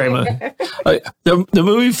was a great movie. The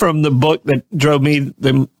movie from the book that drove me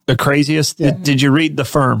the craziest. Yeah. Did you read The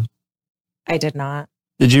Firm? I did not.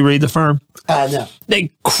 Did you read The Firm? No.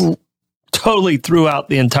 They totally threw out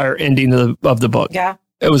the entire ending of the book. Yeah.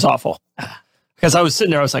 It was awful. Because I was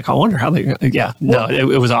sitting there, I was like, I wonder how they... Yeah, no,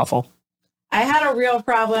 it was awful. I had a real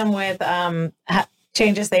problem with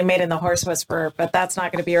changes they made in The Horse Whisperer, but that's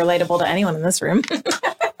not going to be relatable to anyone in this room.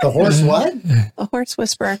 The Horse what? The Horse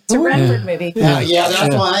Whisperer. It's a Redford movie. Yeah,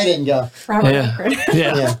 that's why I didn't go. Redford.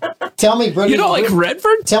 Yeah. Tell me, Bridges. You don't like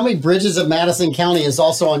Redford? Tell me Bridges of Madison County is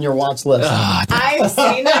also on your watch list. I've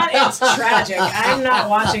seen that. It's tragic. I'm not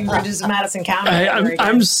watching Bridges of Madison County.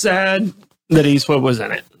 I'm sad that Eastwood was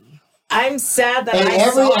in it. I'm sad that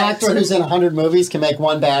every actor who's in 100 movies can make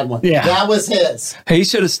one bad one. Yeah. That was his. He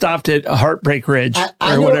should have stopped at Heartbreak Ridge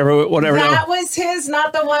or whatever. That was his,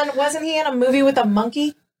 not the one. Wasn't he in a movie with a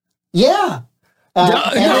monkey? Yeah. Those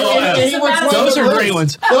are great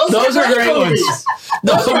ones. Those are great ones.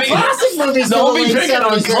 Those are classic movies. Don't be picking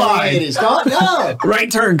on Clyde. No.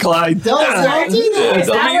 Right Turn, Clyde. Don't do that. Is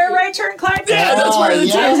that where Right Turn, Clyde? Yeah, that's where the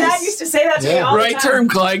Dad used to say that to me all the time. Right Turn,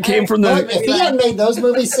 Clyde came from the... If he hadn't made those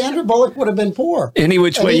movies, Sandra Bullock would have been poor. Any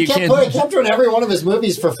which way you can. He kept her in every one of his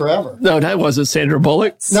movies for forever. No, that wasn't Sandra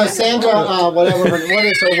Bullock. No, Sandra, whatever.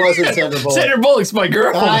 It wasn't Sandra Bullock. Sandra Bullock's my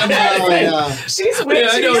girl. I know. She's way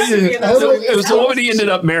too young. It was the woman he ended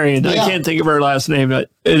up marrying. I can't think of her last name, but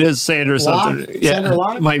it is Sandra something. Yeah, Sandra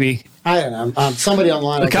Locke? Might be. I don't know. Somebody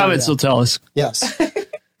online. The comments will tell us. Yes.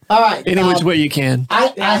 All right. Any which way you can.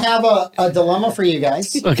 I have a dilemma for you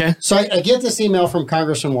guys. Okay. So I get this email from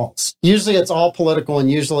Congressman Waltz. Usually it's all political, and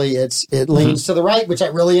usually it leans to the right, which I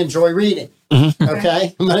really enjoy reading.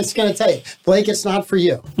 Okay? I'm just going to tell you, Blake, it's not for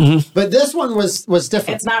you. But this one was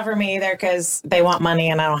different. It's not for me either because they want money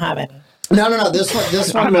and I don't have it. No. This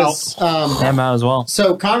one was... I'm out as well.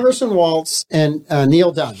 So Congressman Waltz and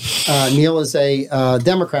Neil Dunn. Neil is a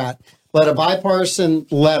Democrat. Led a bipartisan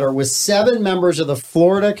letter with 7 members of the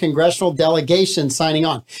Florida congressional delegation signing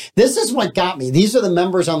on. This is what got me. These are the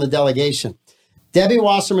members on the delegation. Debbie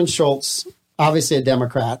Wasserman Schultz, obviously a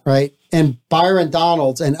Democrat, right? And Byron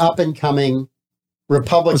Donalds, an up-and-coming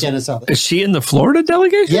Republican. Is she in the Florida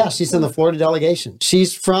delegation? Yeah, she's in the Florida delegation.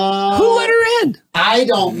 She's from... Who let her in? I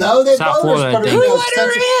don't know. South Florida. Who let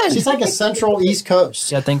her in? She's like a central East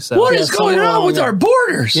Coast. Yeah, I think so. What is going on with our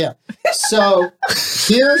borders? Yeah. So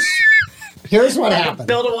here's what happened.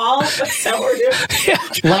 Build a wall? That's how we're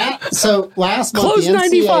doing. Last month, Close the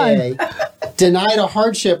NCAA denied a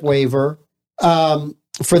hardship waiver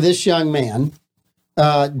for this young man,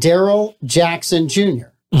 Daryl Jackson Jr.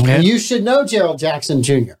 Okay. You should know Daryl Jackson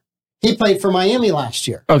Jr. He played for Miami last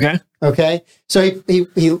year. Okay. So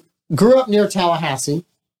he grew up near Tallahassee,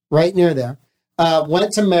 right near there,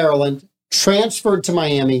 went to Maryland, transferred to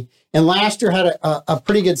Miami, and last year had a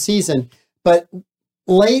pretty good season. But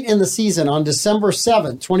late in the season, on December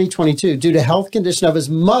 7th, 2022, due to health condition of his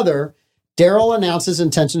mother, Daryl announced his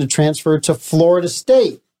intention to transfer to Florida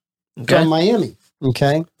State from Miami.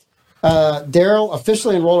 Okay. Daryl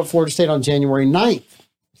officially enrolled at Florida State on January 9th.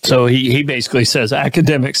 So he basically says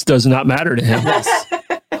academics does not matter to him. Yes.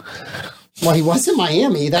 Well, he was in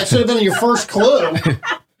Miami. That should have been your first clue.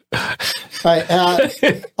 Right,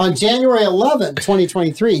 on January 11,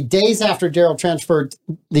 2023, days after Daryl transferred,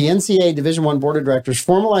 the NCAA Division I Board of Directors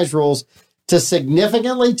formalized rules to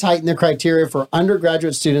significantly tighten the criteria for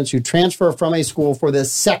undergraduate students who transfer from a school for the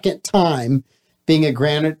second time being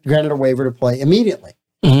granted a waiver to play immediately.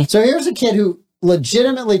 So here's a kid who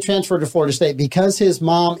legitimately transferred to Florida State because his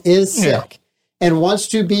mom is sick and wants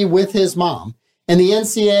to be with his mom. And the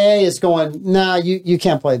NCAA is going, nah, you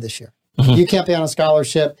can't play this year. You can't be on a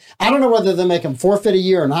scholarship. I don't know whether they make him forfeit a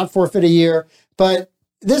year or not forfeit a year, but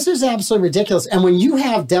this is absolutely ridiculous. And when you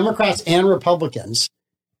have Democrats and Republicans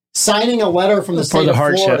signing a letter from the state of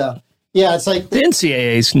Florida, it's like... The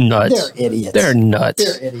NCAA's nuts. They're idiots. They're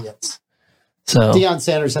nuts. They're idiots. So Deion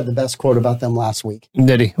Sanders had the best quote about them last week.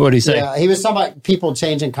 Did he? What did he say? Yeah, he was talking about people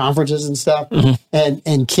changing conferences and stuff,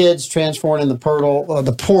 and kids transferring in the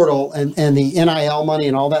portal, and the NIL money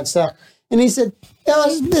and all that stuff. And he said,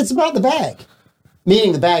 it's about the bag,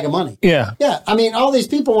 meaning the bag of money. Yeah. Yeah. I mean, all these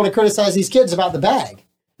people want to criticize these kids about the bag.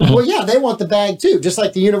 Well, yeah, they want the bag too, just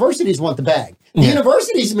like the universities want the bag. The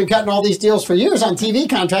universities have been cutting all these deals for years on TV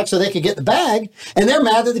contracts so they could get the bag, and they're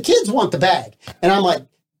mad that the kids want the bag. And I'm like,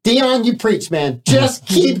 Deion, you preach, man. Just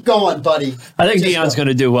keep going, buddy. I think Deion's going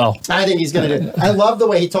to do well. I think he's going to do. I love the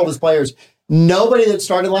way he told his players, nobody that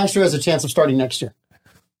started last year has a chance of starting next year.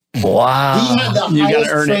 Wow. He had the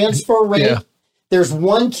highest transfer rate. Yeah. There's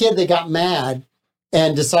one kid that got mad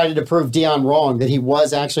and decided to prove Dion wrong, that he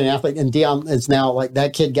was actually an athlete. And Dion is now like,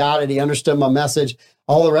 that kid got it. He understood my message.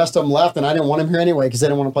 All the rest of them left, and I didn't want him here anyway because they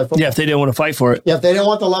didn't want to play football. Yeah, if they didn't want to fight for it. Yeah, if they didn't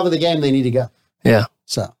want the love of the game, they need to go. Yeah.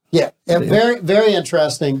 So, very, very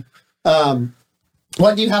interesting.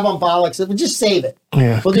 What do you have on Bollock's? We'll just save it.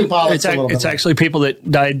 Yeah. We'll do Bollock's It's actually people that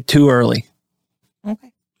died too early.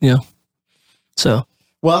 Okay. Yeah. So.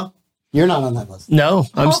 Well, you're not on that list. No,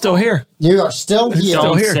 I'm still here. You are still here.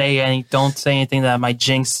 Don't say anything that might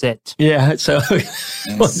jinx it. Yeah, so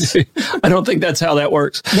I don't think that's how that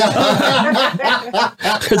works.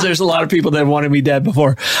 Because there's a lot of people that wanted me dead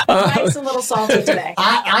before. Mike's a little salty today.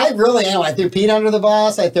 I really am. I threw Pete under the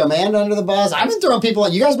bus. I threw Amanda under the bus. I've been throwing people.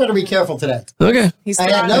 You guys better be careful today. Okay.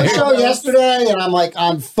 I had no show yesterday, and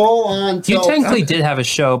I'm full on. You technically did have a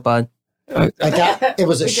show, but it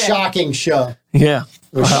was a shocking show. Yeah.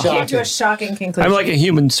 It was shocking. Came to a shocking conclusion. I'm like a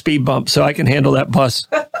human speed bump, so I can handle that bus.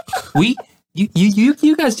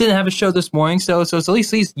 You guys didn't have a show this morning, so at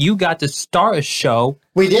least you got to start a show.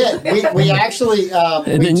 We did. We actually joked about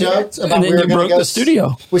and then you broke the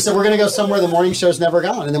studio. We said we're going to go somewhere the morning show's never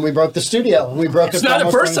gone, and then we broke the studio. And we broke. It's not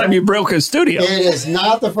the first time you broke a studio. It is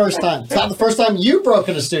not the first time. It's not the first time you broke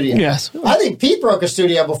in a studio. Yes, I think Pete broke a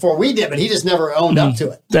studio before we did, but he just never owned up to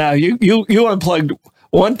it. No, you unplugged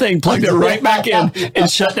one thing, plugged it right back in,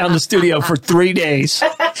 and shut down the studio for 3 days.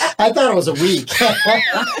 I thought it was a week.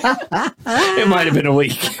 It might have been a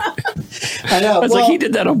week. I know. I was like, he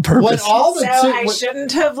did that on purpose. I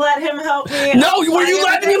shouldn't have let him help me. No, were you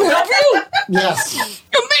letting him help you? Yes.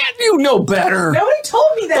 Man, you know better. Nobody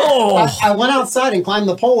told me that. Oh. I went outside and climbed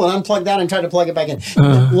the pole and unplugged that and tried to plug it back in.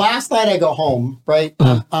 Last night I go home, right?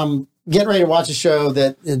 I'm getting ready to watch a show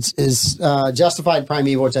that is Justified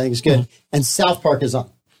Primeval, which I think is good, and South Park is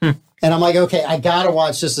on. And I'm like, okay, I got to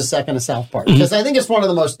watch just a second of South Park because I think it's one of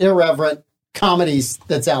the most irreverent comedies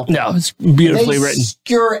that's out there. No, it's beautifully written.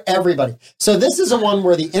 Skewer everybody. So this is a one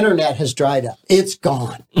where the internet has dried up. It's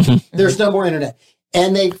gone. There's no more internet.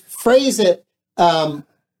 And they phrase it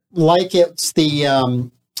like it's the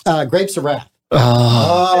Grapes of Wrath.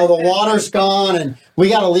 Oh, the water's gone and we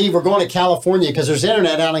got to leave. We're going to California because there's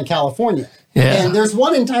internet out in California. Yeah. And there's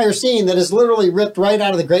one entire scene that is literally ripped right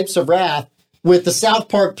out of the Grapes of Wrath with the South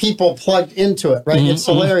Park people plugged into it, right? It's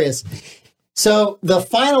hilarious. So the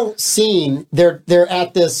final scene, they're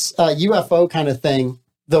at this UFO kind of thing,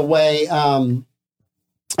 the way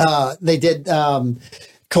they did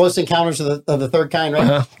Close Encounters of the Third Kind,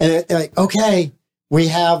 right? And they're like, okay, we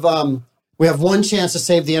have one chance to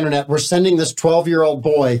save the internet. We're sending this 12-year-old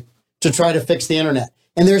boy to try to fix the internet.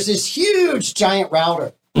 And there's this huge giant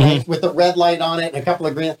router. Right, with the red light on it and a couple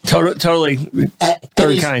of green. Totally.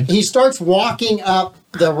 Third kind. He starts walking up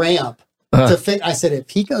the ramp to fix. I said, if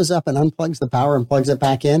he goes up and unplugs the power and plugs it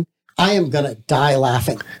back in, I am going to die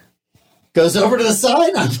laughing. Goes over to the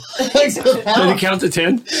side, unplugs the power. Did he count to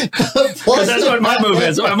 10? Because that's what my move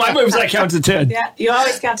is. My move is I count to 10. Yeah, you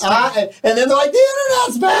always count to 10. And then they're like, the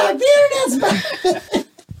internet's back. The internet's back.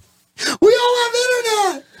 We all have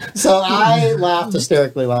internet. So I laughed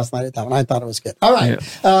hysterically last night at that one. I thought it was good. All right.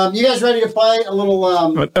 Yeah. You guys ready to play a little?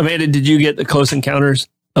 Amanda, did you get the Close Encounters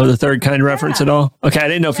of the Third Kind reference at all? Okay, I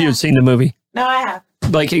didn't know if you had seen the movie. No, I have.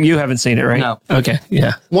 Like, you haven't seen it, right? No. Okay,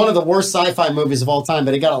 yeah. One of the worst sci-fi movies of all time,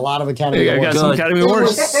 but it got a lot of Academy Awards. Got some Academy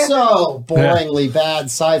Awards. It was so boringly bad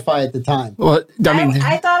sci-fi at the time. Well,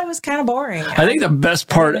 I thought it was kind of boring. I think the best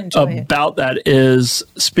part about that is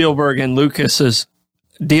Spielberg and Lucas's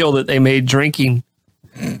deal that they made drinking.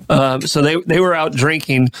 So they were out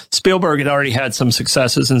drinking. Spielberg had already had some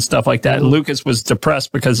successes and stuff like that. And Lucas was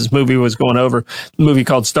depressed because his movie was going over, a movie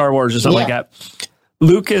called Star Wars or something like that.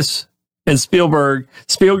 Lucas and Spielberg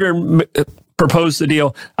proposed the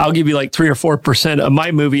deal. I'll give you like 3 or 4% of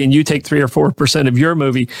my movie and you take 3 or 4% of your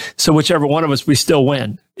movie. So whichever one of us, we still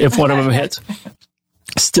win if one of them hits.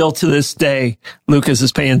 Still to this day, Lucas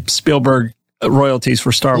is paying Spielberg royalties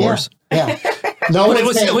for Star Wars. Yeah. No,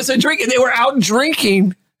 it was a drink, and they were out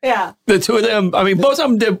drinking. Yeah, the two of them. I mean,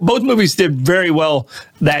 both movies did very well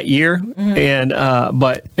that year, and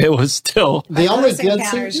but it was still the only good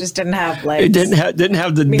Encounters just didn't have legs. It didn't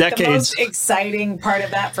have the decades. The most exciting part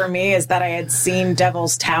of that for me is that I had seen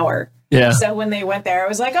Devil's Tower. Yeah. So when they went there, I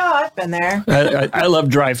was like, "Oh, I've been there." I love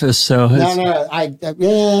Dreyfuss. So no.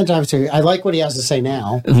 Dreyfuss. I like what he has to say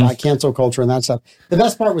now about cancel culture and that stuff. The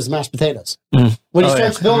best part was mashed potatoes. When he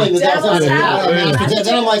starts building the Devil's Tower,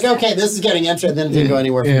 then I'm like, okay, this is getting interesting. Then it didn't go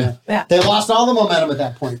anywhere from there. Yeah. They lost all the momentum at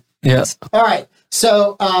that point. Yes. All right.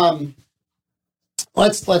 So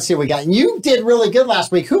let's see what we got. And you did really good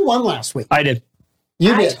last week. Who won last week? I did.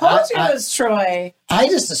 You I did. told you it was Troy. I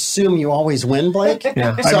just assume you always win, Blake.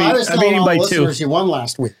 Yeah. So I was telling all by listeners 2. you won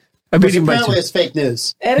last week. I beat Which him by 2. apparently is fake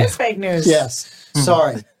news. It is fake news. Yes.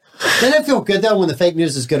 Sorry. Doesn't it feel good, though, when the fake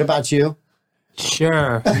news is good about you?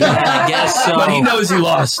 Sure. Yeah, I guess so. But he knows he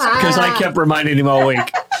lost because I kept reminding him all week.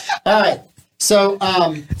 All right. So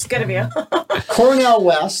It's good of you. Cornell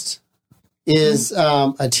West is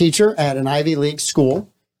a teacher at an Ivy League school.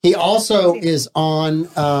 He also is on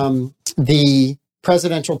the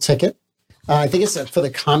presidential ticket. I think it's for the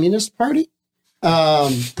Communist Party.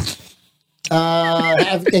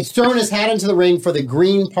 He's thrown his hat into the ring for the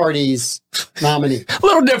Green Party's nominee. A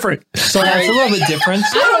little different. So It's a little bit different.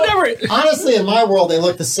 A little different. honestly, in my world, they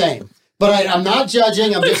look the same. But I'm not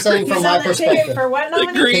judging. I'm just saying from He's my on the ticket perspective. for what The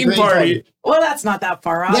nominee? Green, Green Party. Party. Well, that's not that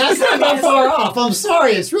far off. That's not that far off. I'm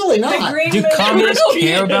sorry. It's really The not. Green Do movement, communists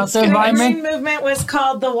care about the the environment? Green movement was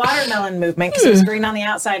called the watermelon movement because it was green on the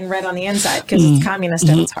outside and red on the inside because it's communist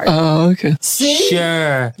at its heart. Oh, okay. See?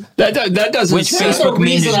 Sure. That doesn't Which sound, Facebook meme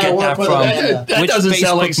did you reason I get work that with from? Amanda. that Which doesn't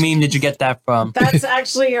sound like Facebook meme did you get that from? That's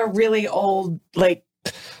actually a really old,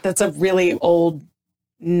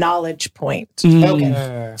 knowledge point.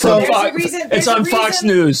 Okay. From There's Fox, a reason- it's there's a on Fox reason-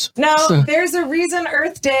 News. No, So- there's a reason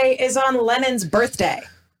Earth Day is on Lenin's birthday.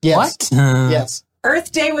 Yes. What? Yes.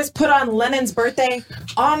 Earth Day was put on Lenin's birthday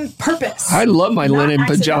on purpose. I love my Not linen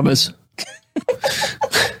accidentally. pajamas.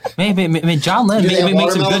 Maybe John Lennon Do they have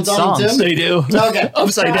makes some good watermelons on them, songs. too? They do. Okay.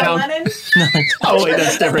 Upside John down. Lennon, Oh, wait,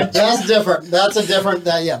 that's different. That's different. That's a different.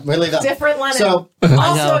 Yeah, we leave that. different Lennon. So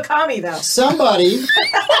Also a commie, though. somebody.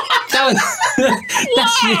 That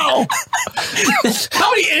Wow!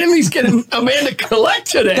 How many enemies can Amanda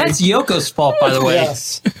collect today? that's Yoko's fault, by the way.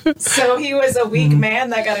 Yes. So he was a weak man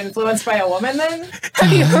that got influenced by a woman then?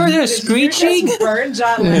 Have you heard her Did you screeching? just burn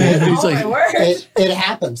John Lennon? He's Oh, like- my word. It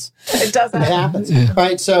happens. It does It happen. happens. All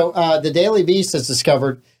right. So the Daily Beast has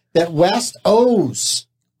discovered that West owes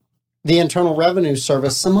the Internal Revenue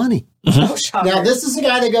Service some money. Oh, shocker. Now, this is a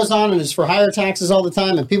guy that goes on and is for higher taxes all the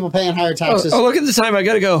time, and people paying higher taxes. Oh, look at the time. I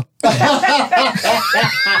got to go.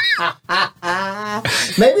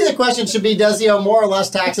 Maybe the question should be, does he owe more or less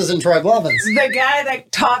taxes than Troy Blevins? The guy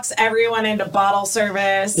that talks everyone into bottle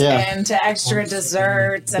service Yeah. and to extra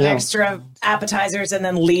desserts and Yeah. extra appetizers and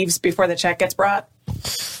then leaves before the check gets brought.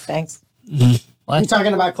 Thanks. You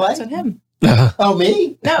talking about Clay? That's on him. Oh,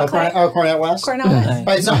 me? No, oh, Clay. Cornell West? Cornell West. All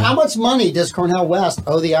right, so how much money does Cornell West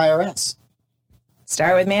owe the IRS?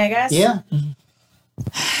 Start with me, I guess. Yeah.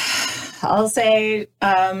 I'll say,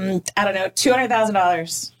 I don't know,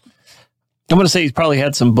 $200,000. I'm going to say he's probably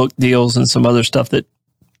had some book deals and some other stuff that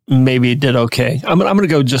maybe did okay. I'm going to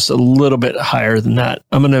go just a little bit higher than that.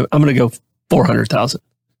 I'm going to go 400,000.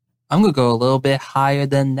 I'm going to go a little bit higher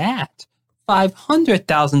than that.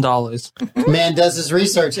 $500,000. Man does his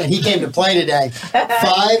research, and he came to play today.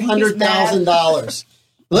 $500,000.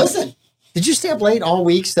 Listen, did you stay up late all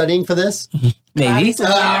week studying for this? Maybe. All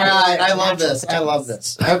right, I love this. I love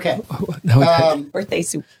this. Okay. Birthday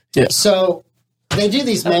soup. So they do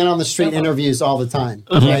these man on the street interviews all the time.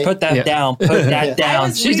 Right? Put that Yeah. down. Put that I down.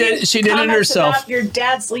 was She did- reading she did it comments herself. about your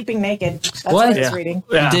dad sleeping naked. That's What? what I was Yeah. reading.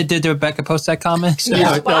 Yeah. Did Rebecca post that comment?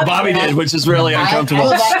 Yeah. No, Bobby did, which is really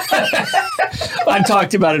uncomfortable. I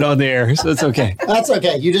talked about it on the air, so it's okay. That's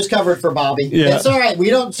okay. You just covered for Bobby. Yeah. It's all right. We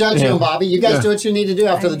don't judge Yeah. you, Bobby. You guys Yeah. do what you need to do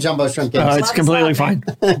after the Jumbo Shrimp games. It's completely fine.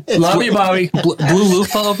 Love you, Bobby. Blue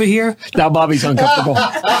loofah over here. Now Bobby's uncomfortable.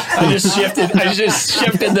 I just shifted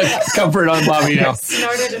the comfort on Bobby now.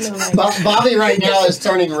 Snorted into the mic. Bobby right now is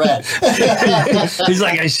turning red. He's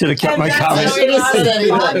like, I should have kept And my that's comment. how we Should've lost said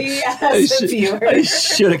anything. Bobby I as a viewer.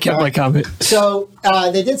 should have kept my comment. So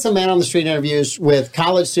they did some man on the street interviews with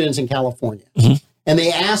college students in California. And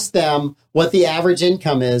they asked them what the average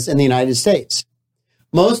income is in the United States.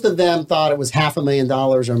 Most of them thought it was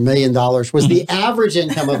 $500,000 or $1 million was the average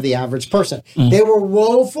income of the average person. They were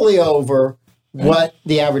woefully over what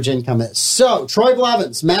the average income is. So Troy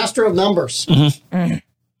Blevins, master of numbers, and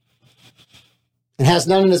has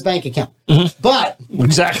none in his bank account. But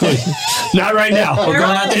Exactly. Not right now. We're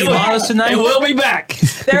going out to the bars tonight. And we'll be back.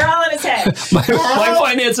 They're all in his head. My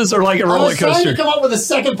finances are like a I roller was trying coaster. to come up with a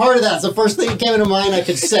second part of that. It's the first thing that came into mind I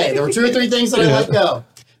could say. There were 2 or 3 things that I let go.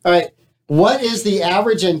 All right. What is the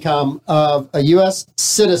average income of a U.S.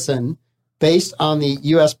 citizen based on the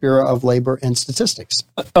U.S. Bureau of Labor and Statistics?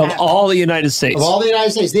 Of all the United States, Of all the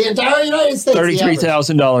United States, the entire United States. the average.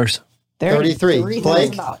 $33,000. 33.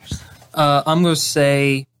 Blake? $33,000. I'm going to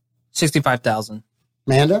say 65,000.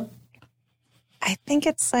 Amanda? I think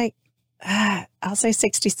it's like, I'll say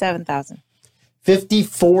 67,000.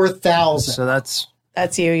 54,000. So that's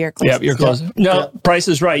That's you. You're close. Yep, you're close. No, Price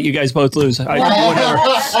is Right. You guys both lose. Whatever.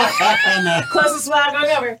 Closest one going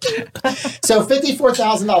over. So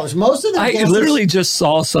 $54,000. Most of the I guesses, literally just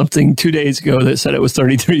saw something 2 days ago that said it was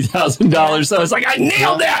 $33,000. So I was like, I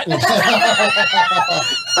nailed that.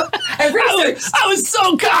 I was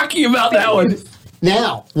so cocky about that one.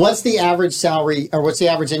 Now, what's the average salary or what's the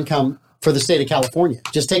average income for the state of California?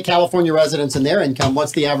 Just take California residents and their income.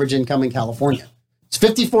 What's the average income in California? It's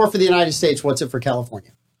 54 for the United States. What's it for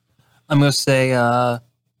California? I'm going to say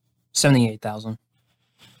 78,000.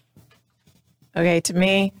 Okay, to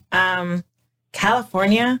me,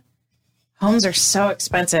 California homes are so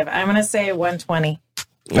expensive. I'm going to say 120.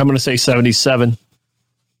 I'm going to say 77.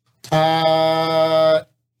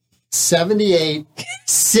 78,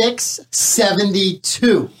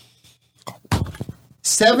 672.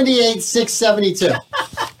 78, 672.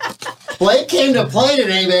 Blake came to play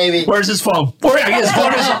today, baby. Where's his phone?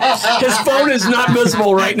 His phone is not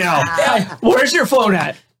visible right now. Where's your phone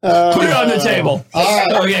at? Put it on the table. All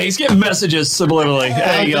right. Okay, he's getting messages subliminally.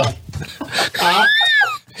 There you go.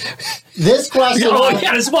 This question. Oh, he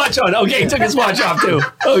had his watch on. Okay, he took his watch off too.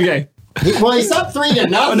 Okay. Well, he's up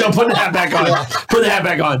 3-0. Oh, no, put the hat back on. Yeah. Put the hat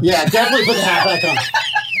back on. Yeah, definitely put the hat back on.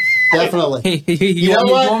 Definitely. You know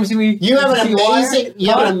what? You have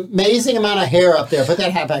an amazing amount of hair up there. Put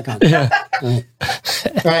that hat back on. Yeah. All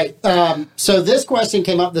right. So this question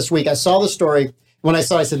came up this week. I saw the story. When I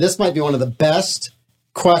saw it, I said, this might be one of the best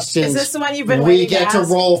questions. Is this the one you've been we waiting get to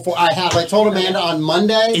roll for? I have. I told Amanda on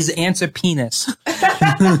Monday. Is the answer penis?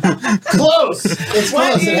 Close. It's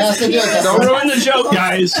close. It has to do with that. Don't ruin the joke,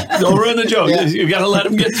 guys. Don't ruin the joke. Yeah. You got to let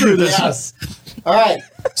him get through this. Yes. All right.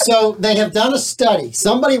 So they have done a study.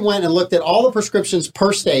 Somebody went and looked at all the prescriptions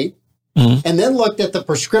per state and then looked at the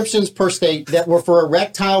prescriptions per state that were for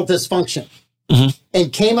erectile dysfunction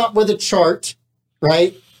and came up with a chart,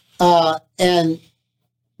 right? And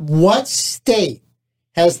what state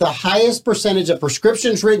has the highest percentage of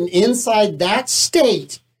prescriptions written inside that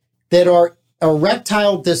state that are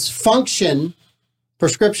erectile dysfunction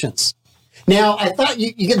prescriptions? Now, I thought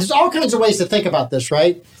there's all kinds of ways to think about this,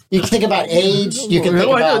 right? You can think about age. You can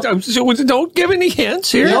think about... Don't give any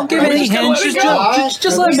hints here. Don't give any hints.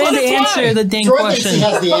 Just let Amanda answer the dang question. Troy thinks he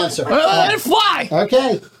has the answer. Let it fly.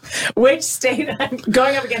 Okay. Which state? I'm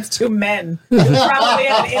going up against two men who probably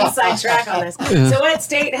have an inside track on this. So what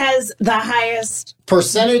state has the highest...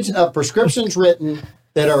 percentage of prescriptions written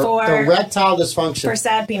that are erectile dysfunction? For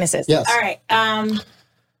sad penises. Yes. All right.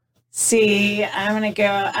 See, I'm gonna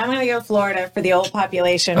go Florida for the old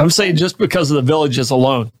population. I'm saying just because of the villages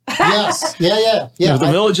alone. Yes. Yeah. If the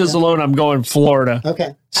villages alone, I'm going Florida.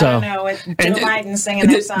 Okay. So, I don't know, with Joe Biden singing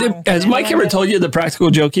that song. Has Mike ever told you the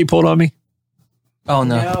practical joke he pulled on me? Oh,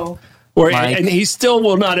 no. And he still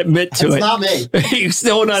will not admit to it. It's not me. He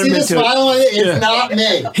still will not admit to it. It's not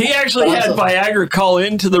me. He actually had Viagra call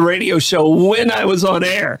into the radio show when I was on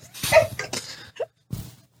air.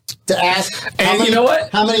 To ask, you know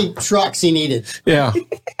what? How many trucks he needed? Yeah.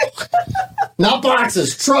 Not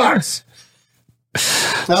boxes, trucks. Okay.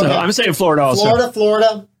 So I'm saying Florida also.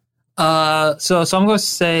 Florida. So I'm going to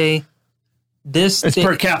say this. It's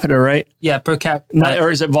per capita, right? Yeah, per capita. Or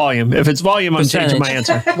is it volume? If it's volume, I'm changing my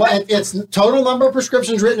answer. Well, it's total number of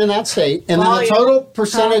prescriptions written in that state, and then the total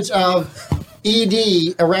percentage of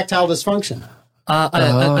ED, erectile dysfunction. I'm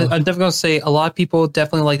definitely going to say a lot of people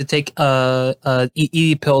definitely like to take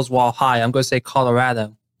ED pills while high. I'm going to say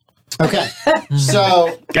Colorado. Okay.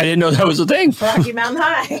 So I didn't know that was a thing. Rocky Mountain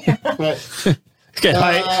High. Get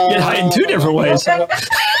high in two different ways.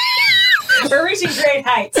 We're reaching great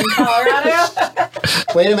heights in Colorado.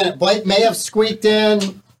 Wait a minute. Blake may have squeaked in.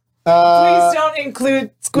 Please don't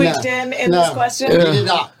include squeaked in this question. We did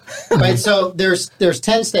not. Right. So there's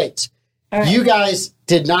 10 states. Right. You guys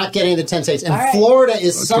did not get into 10 states. And Florida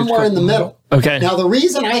is somewhere in the middle. Okay. Now, the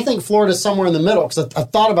reason I think Florida is somewhere in the middle, because I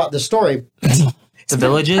thought about this story. The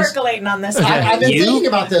villages? Percolating on this. I've been thinking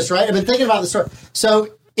about this, right? I've been thinking about the story. So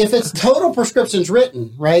if it's total prescriptions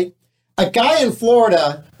written, right? A guy in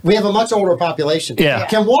Florida, we have a much older population. Yeah.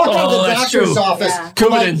 Can walk out of the doctor's office with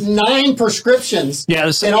like 9 prescriptions.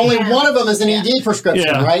 Yeah, and only one of them is an ED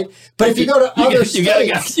prescription, right? But if you go to other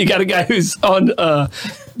states. You got a guy who's on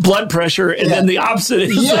blood pressure, and then the opposite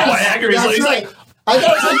is Viagra. He's like, I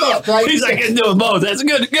got to take both, right? He's like, I can do both. That's a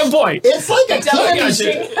good point. It's like a candy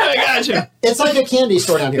store. I got you. It's like a candy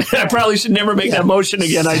store down here. I probably should never make that motion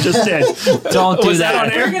again. I just did. Don't do that.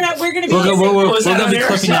 On air? We're gonna be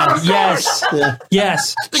clipping that. Yes.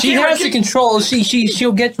 Yes. She has the control.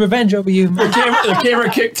 She'll get revenge over you. The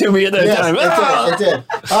camera kicked to me at that time. It did.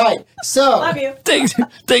 All right. So Love you.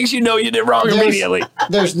 Things you know you did wrong immediately.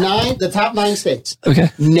 There's the top 9 states. Okay.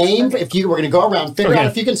 We're going to go around, figure out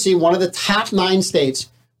if you can see one of the top 9 states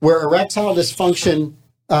where erectile dysfunction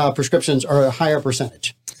prescriptions are a higher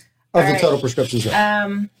percentage of the total prescriptions rate.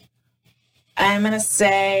 I'm going to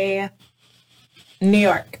say New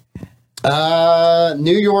York.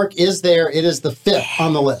 New York is there. It is the 5th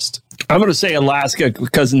on the list. I'm going to say Alaska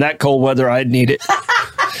because in that cold weather, I'd need it.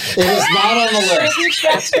 It is not on the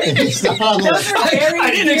list. It's not on the list.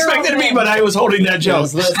 I didn't expect it to be, but I was holding that joke.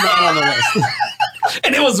 It's not on the list.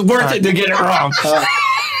 And it was worth it to get it wrong.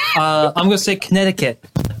 I'm going to say Connecticut.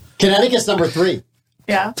 Connecticut's number 3.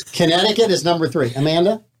 Yeah. Connecticut is number 3.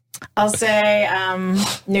 Amanda? I'll say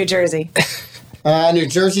New Jersey. New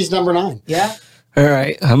Jersey's number 9. Yeah. All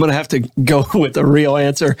right. I'm going to have to go with the real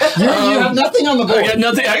answer. You have nothing on the board. I got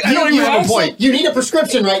nothing. I don't even have a point. You need a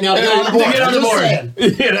prescription right now to get on the board. To get on the board.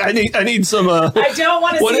 Yeah, I need some... I don't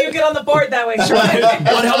want to see you get on the board that way, Sean.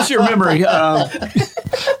 What helps your memory? I'm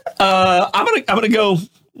gonna go...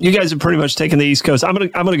 You guys have pretty much taken the East Coast. I'm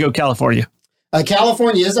gonna go California.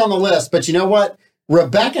 California is on the list, but you know what?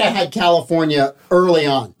 Rebecca had California early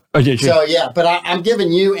on. Oh, did you? So, yeah, but I'm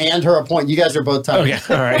giving you and her a point. You guys are both tied.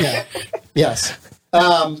 Okay, all right. Yeah. Yes.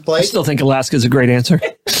 I Blake? still think Alaska is a great answer.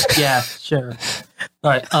 Yeah, sure.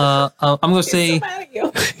 All right. I'm going to say... So mad at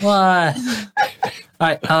you. What?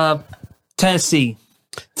 All right. Tennessee.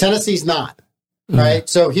 Tennessee's not. Right?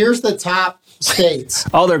 So, here's the top states.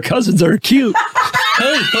 All their cousins are cute.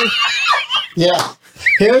 Hey. Yeah.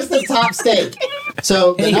 Here's the top state.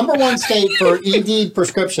 So, the number 1 state for ED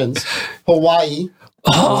prescriptions, Hawaii.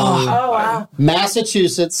 Oh, wow.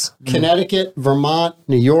 Massachusetts, Connecticut, Vermont,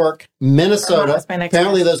 New York, Minnesota.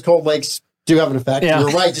 Apparently, those cold lakes do have an effect. Yeah. You're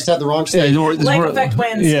right, just had the wrong state. Lake effect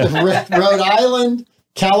wins. Yeah. Rhode Island,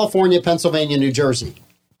 California, Pennsylvania, New Jersey.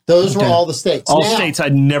 Those were all the states. All states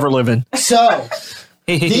I'd never live in. So,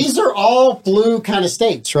 these are all blue kind of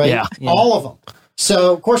states, right? Yeah. All of them.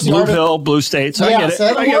 So, of course, Blue pill, blue states. I get it.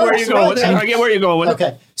 so I get where you're going with it. right. I get where you're going with it.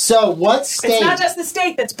 Okay. So, what state? It's not just the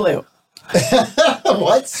state that's blue.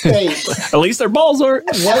 What state? At least their balls are.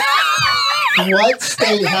 What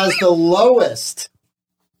state has the lowest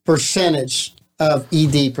percentage of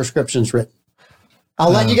ED prescriptions written?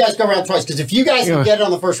 I'll let you guys go around twice because if you guys can get it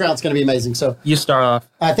on the first round, it's going to be amazing. So You start off.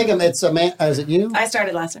 I think it's a man. Is it you? I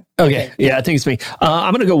started last time. Okay. Yeah, I think it's me.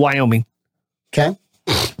 I'm going to go Wyoming. Okay.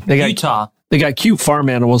 They got Utah. They got cute farm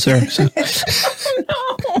animals there. So.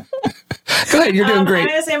 No. Go ahead. You're doing great. I'm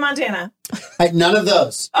going to say Montana. None of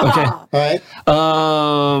those. Okay. Oh.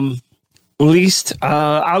 All right. Least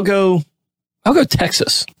I'll go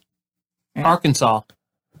Texas. Arkansas.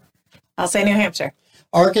 I'll say New Hampshire.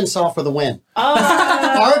 Arkansas for the win.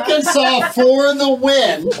 Oh. Arkansas for the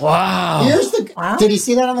win. Wow. Here's the. Wow. Did he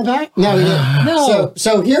see that on the back? No, he didn't. No.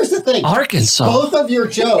 So here's the thing. Arkansas. Both of your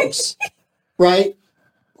jokes, right?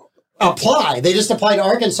 Apply. They just apply to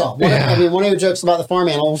Arkansas. One of your jokes about the farm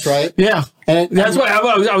animals, right? Yeah. And That's why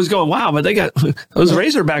I was going, wow, but they got those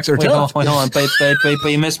Razorbacks are tough. Hold on. But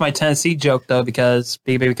you missed my Tennessee joke though because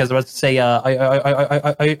I was about to say,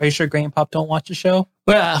 are you sure Granny and Pop don't watch the show?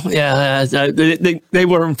 Well, yeah, they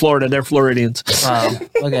were in Florida. They're Floridians.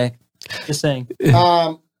 Okay. Just saying.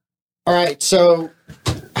 All right. So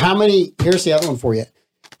how many? Here's the other one for you.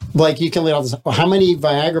 Like you can lead all this. How many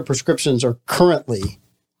Viagra prescriptions are currently?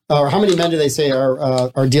 Or how many men do they say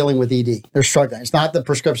are dealing with ED? They're struggling. It's not the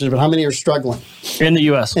prescriptions, but how many are struggling In the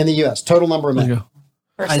U.S. in the U.S.? Total number of men.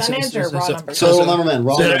 Percentage or raw numbers? Total number of men.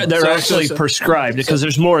 Raw numbers. They're actually prescribed because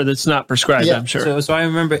there's more that's not prescribed, Yeah. I'm sure. So I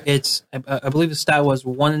remember I believe the stat was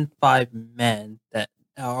 1 in 5 men that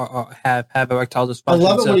have erectile dysfunction. I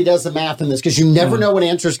love it when he does the math in this because you never know what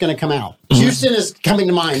answer is going to come out. Houston is coming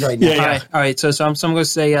to mind right now. Yeah. All right. So I'm going to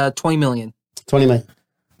say 20 million. 20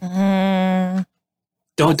 million.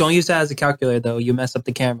 Don't use that as a calculator though. You mess up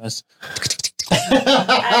the cameras.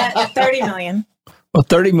 30 million. Well,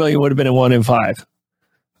 30 million would have been a 1 in 5.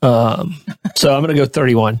 So I'm going to go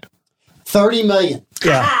 31. 30 million.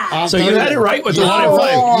 Yeah. So you had it right with the 1 in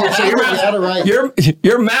 5. So you had it right.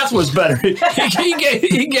 Your math was better. he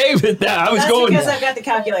gave it that. That's because I've got the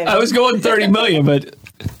calculator. I was going 30 million, but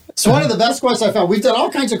It's one of the best questions I found. We've done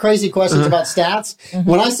all kinds of crazy questions about stats.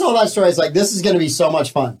 When I saw that story, I was like, this is going to be so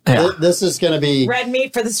much fun. Yeah. This is going to be... Red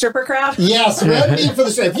meat for the stripper crowd? Yes, red meat for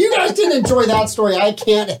the story. If you guys didn't enjoy that story, I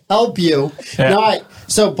can't help you. Yeah. All right.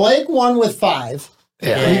 So Blake won with 5.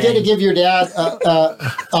 Yeah. You get to give your dad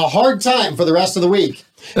a hard time for the rest of the week.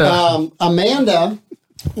 Amanda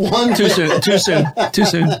won. too soon.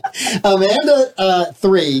 Amanda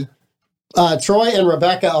 3. Troy and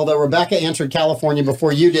Rebecca, although Rebecca answered California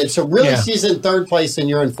before you did. So really, she's in third place and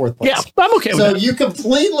you're in fourth place. Yeah, I'm okay with that. So you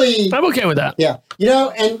completely... I'm okay with that. Yeah.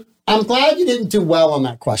 And I'm glad you didn't do well on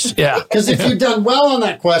that question. Yeah. Because if you'd done well on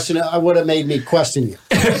that question, it would have made me question you.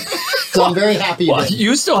 So I'm very happy you did.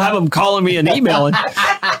 You still have them calling me and emailing.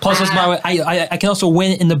 Plus, I can also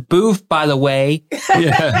win in the booth, by the way.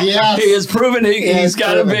 Yeah. Yes. He has proven he's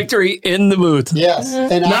got a victory in the booth. Yes.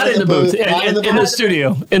 And not in the booth. In the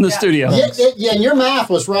studio. In the studio. Yeah, and your math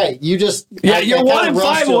was right. You just... your 1 and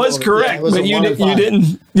 5 was correct, but you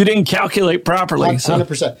didn't calculate properly.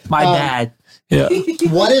 100%. My bad. Yeah.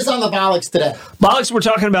 What is on the Bollocks today? Bollocks, we're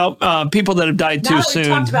talking about people that have died too soon.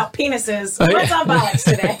 Now that we talked about penises, what's on Bollocks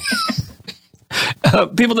today?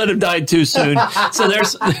 People that have died too soon. So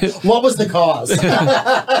there's... What was the cause?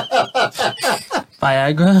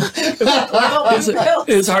 Viagra?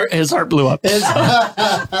 His heart blew up.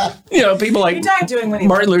 People like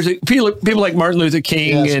people like Martin Luther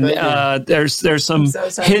King, and there's some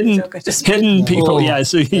hidden people. Yeah,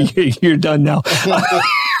 so you're done now.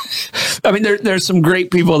 I mean, there's some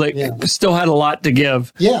great people that still had a lot to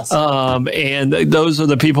give. Yes. And those are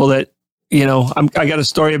the people that, I got a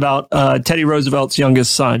story about Teddy Roosevelt's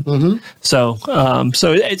youngest son. Mm-hmm. So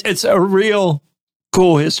it's a real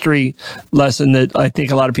cool history lesson that I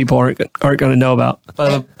think a lot of people aren't going to know about.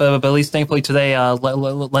 But at least thankfully today,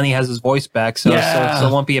 Lenny has his voice back, so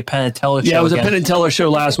it won't be a Penn and Teller show. Yeah, it was a Penn and Teller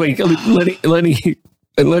show last week. Lenny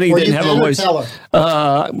didn't have a voice.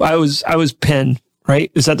 I was Penn,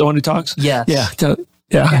 right? Is that the one who talks? Yes.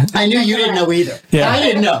 Yeah. I knew you didn't know either. Yeah. I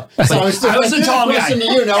didn't know. So I was the tall guy. To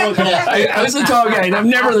you, no one could ask. I was the tall guy, and I'm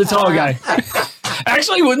never the tall guy.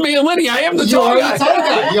 Actually, with me and Lenny, I am the tall guy. The tall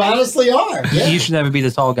guy. You honestly are. Yeah. You should never be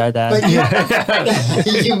the tall guy, Dad.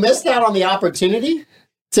 But you missed out on the opportunity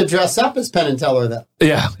to dress up as Penn and Teller, though.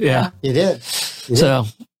 Yeah. You did. So,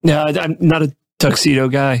 I'm not a tuxedo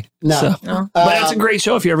guy. No. But that's a great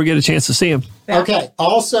show if you ever get a chance to see him. Okay.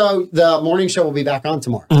 Also, the morning show will be back on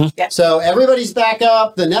tomorrow. Mm-hmm. Yeah. So everybody's back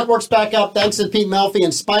up. The network's back up. Thanks to Pete Melfi.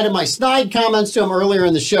 In spite of my snide comments to him earlier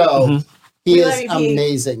in the show, he is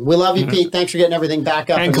amazing. We love you, Pete. Thanks for getting everything back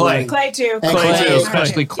up. And Clay. Clay, too.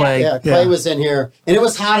 Especially Clay. Yeah, Clay was in here. And it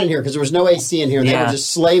was hot in here because there was no AC in here. And they were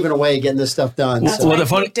just slaving away getting this stuff done. That's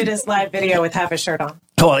why Pete did his live video with half his shirt on.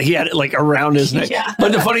 Oh, he had it like around his neck. Yeah.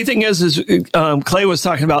 But the funny thing is Clay was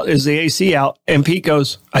talking about, is the AC out? And Pete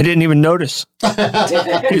goes, I didn't even notice.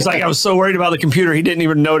 He's like, I was so worried about the computer, he didn't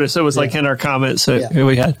even notice. It was like in our comments that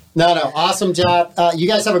we had. No, awesome job. You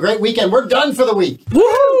guys have a great weekend. We're done for the week.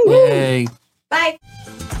 Woohoo! Yay. Bye.